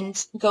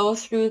and go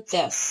through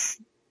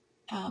this.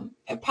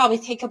 It'll probably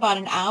take about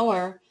an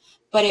hour,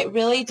 but it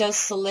really does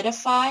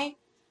solidify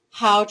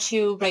how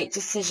to write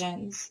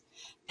decisions.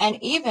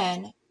 And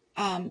even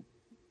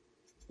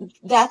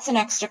that's an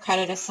extra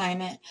credit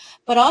assignment.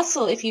 But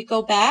also, if you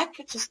go back,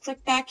 just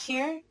click back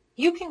here,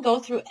 you can go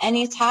through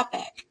any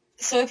topic.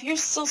 So if you're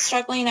still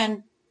struggling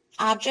on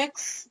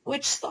objects,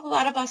 which a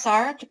lot of us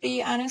are, to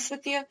be honest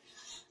with you,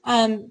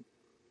 and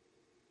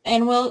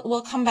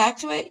we'll come back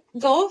to it,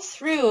 go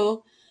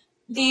through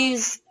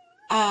these,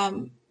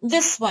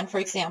 this one, for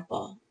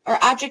example,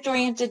 or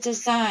object-oriented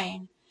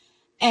design.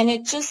 And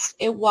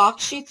it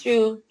walks you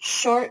through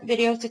short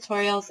video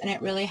tutorials, and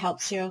it really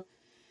helps you.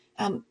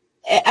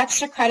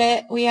 Extra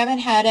credit, we haven't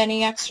had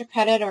any extra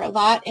credit or a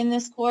lot in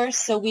this course,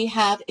 so we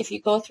have, if you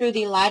go through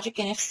the logic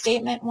and if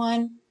statement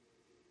one,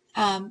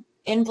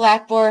 in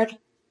Blackboard,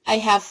 I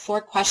have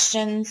 4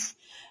 questions.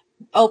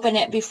 Open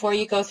it before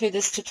you go through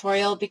this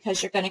tutorial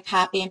because you're going to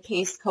copy and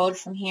paste code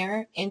from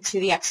here into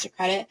the extra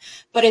credit,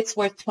 but it's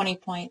worth 20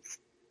 points.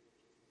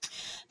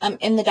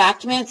 In the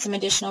document, some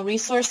additional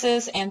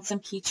resources and some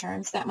key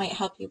terms that might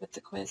help you with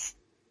the quiz.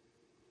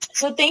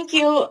 So thank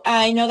you.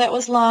 I know that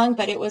was long,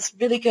 but it was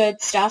really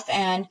good stuff,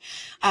 and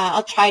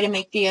I'll try to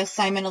make the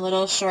assignment a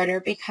little shorter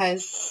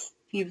because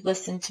you've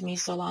listened to me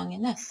so long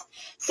in this.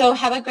 So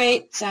have a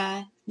great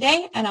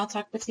day, and I'll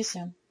talk with you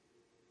soon.